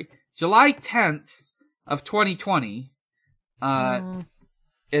of 2020.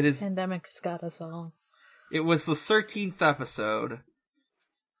 It is pandemic's got us all. It was the 13th episode.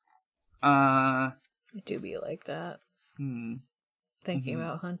 It do be like that. Thinking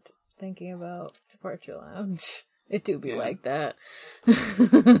about Departure Lounge. It do be like that.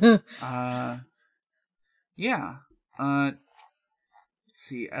 Yeah. Let's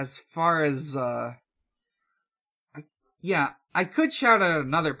see. As far as I could shout out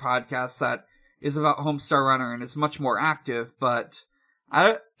another podcast that is about Homestar Runner and is much more active, but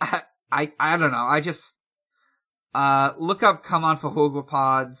I don't know. I just look up Come On Fahogwa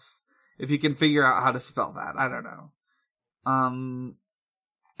Pods if you can figure out how to spell that. I don't know.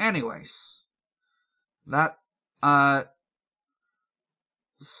 Anyways, that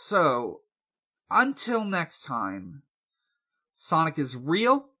so until next time, Sonic is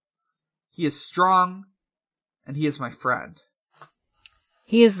real, he is strong, and he is my friend.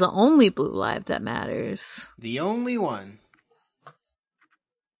 He is the only blue life that matters. The only one.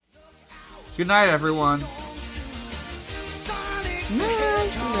 Good night, everyone. Sonic the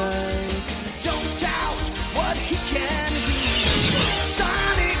Hedgehog.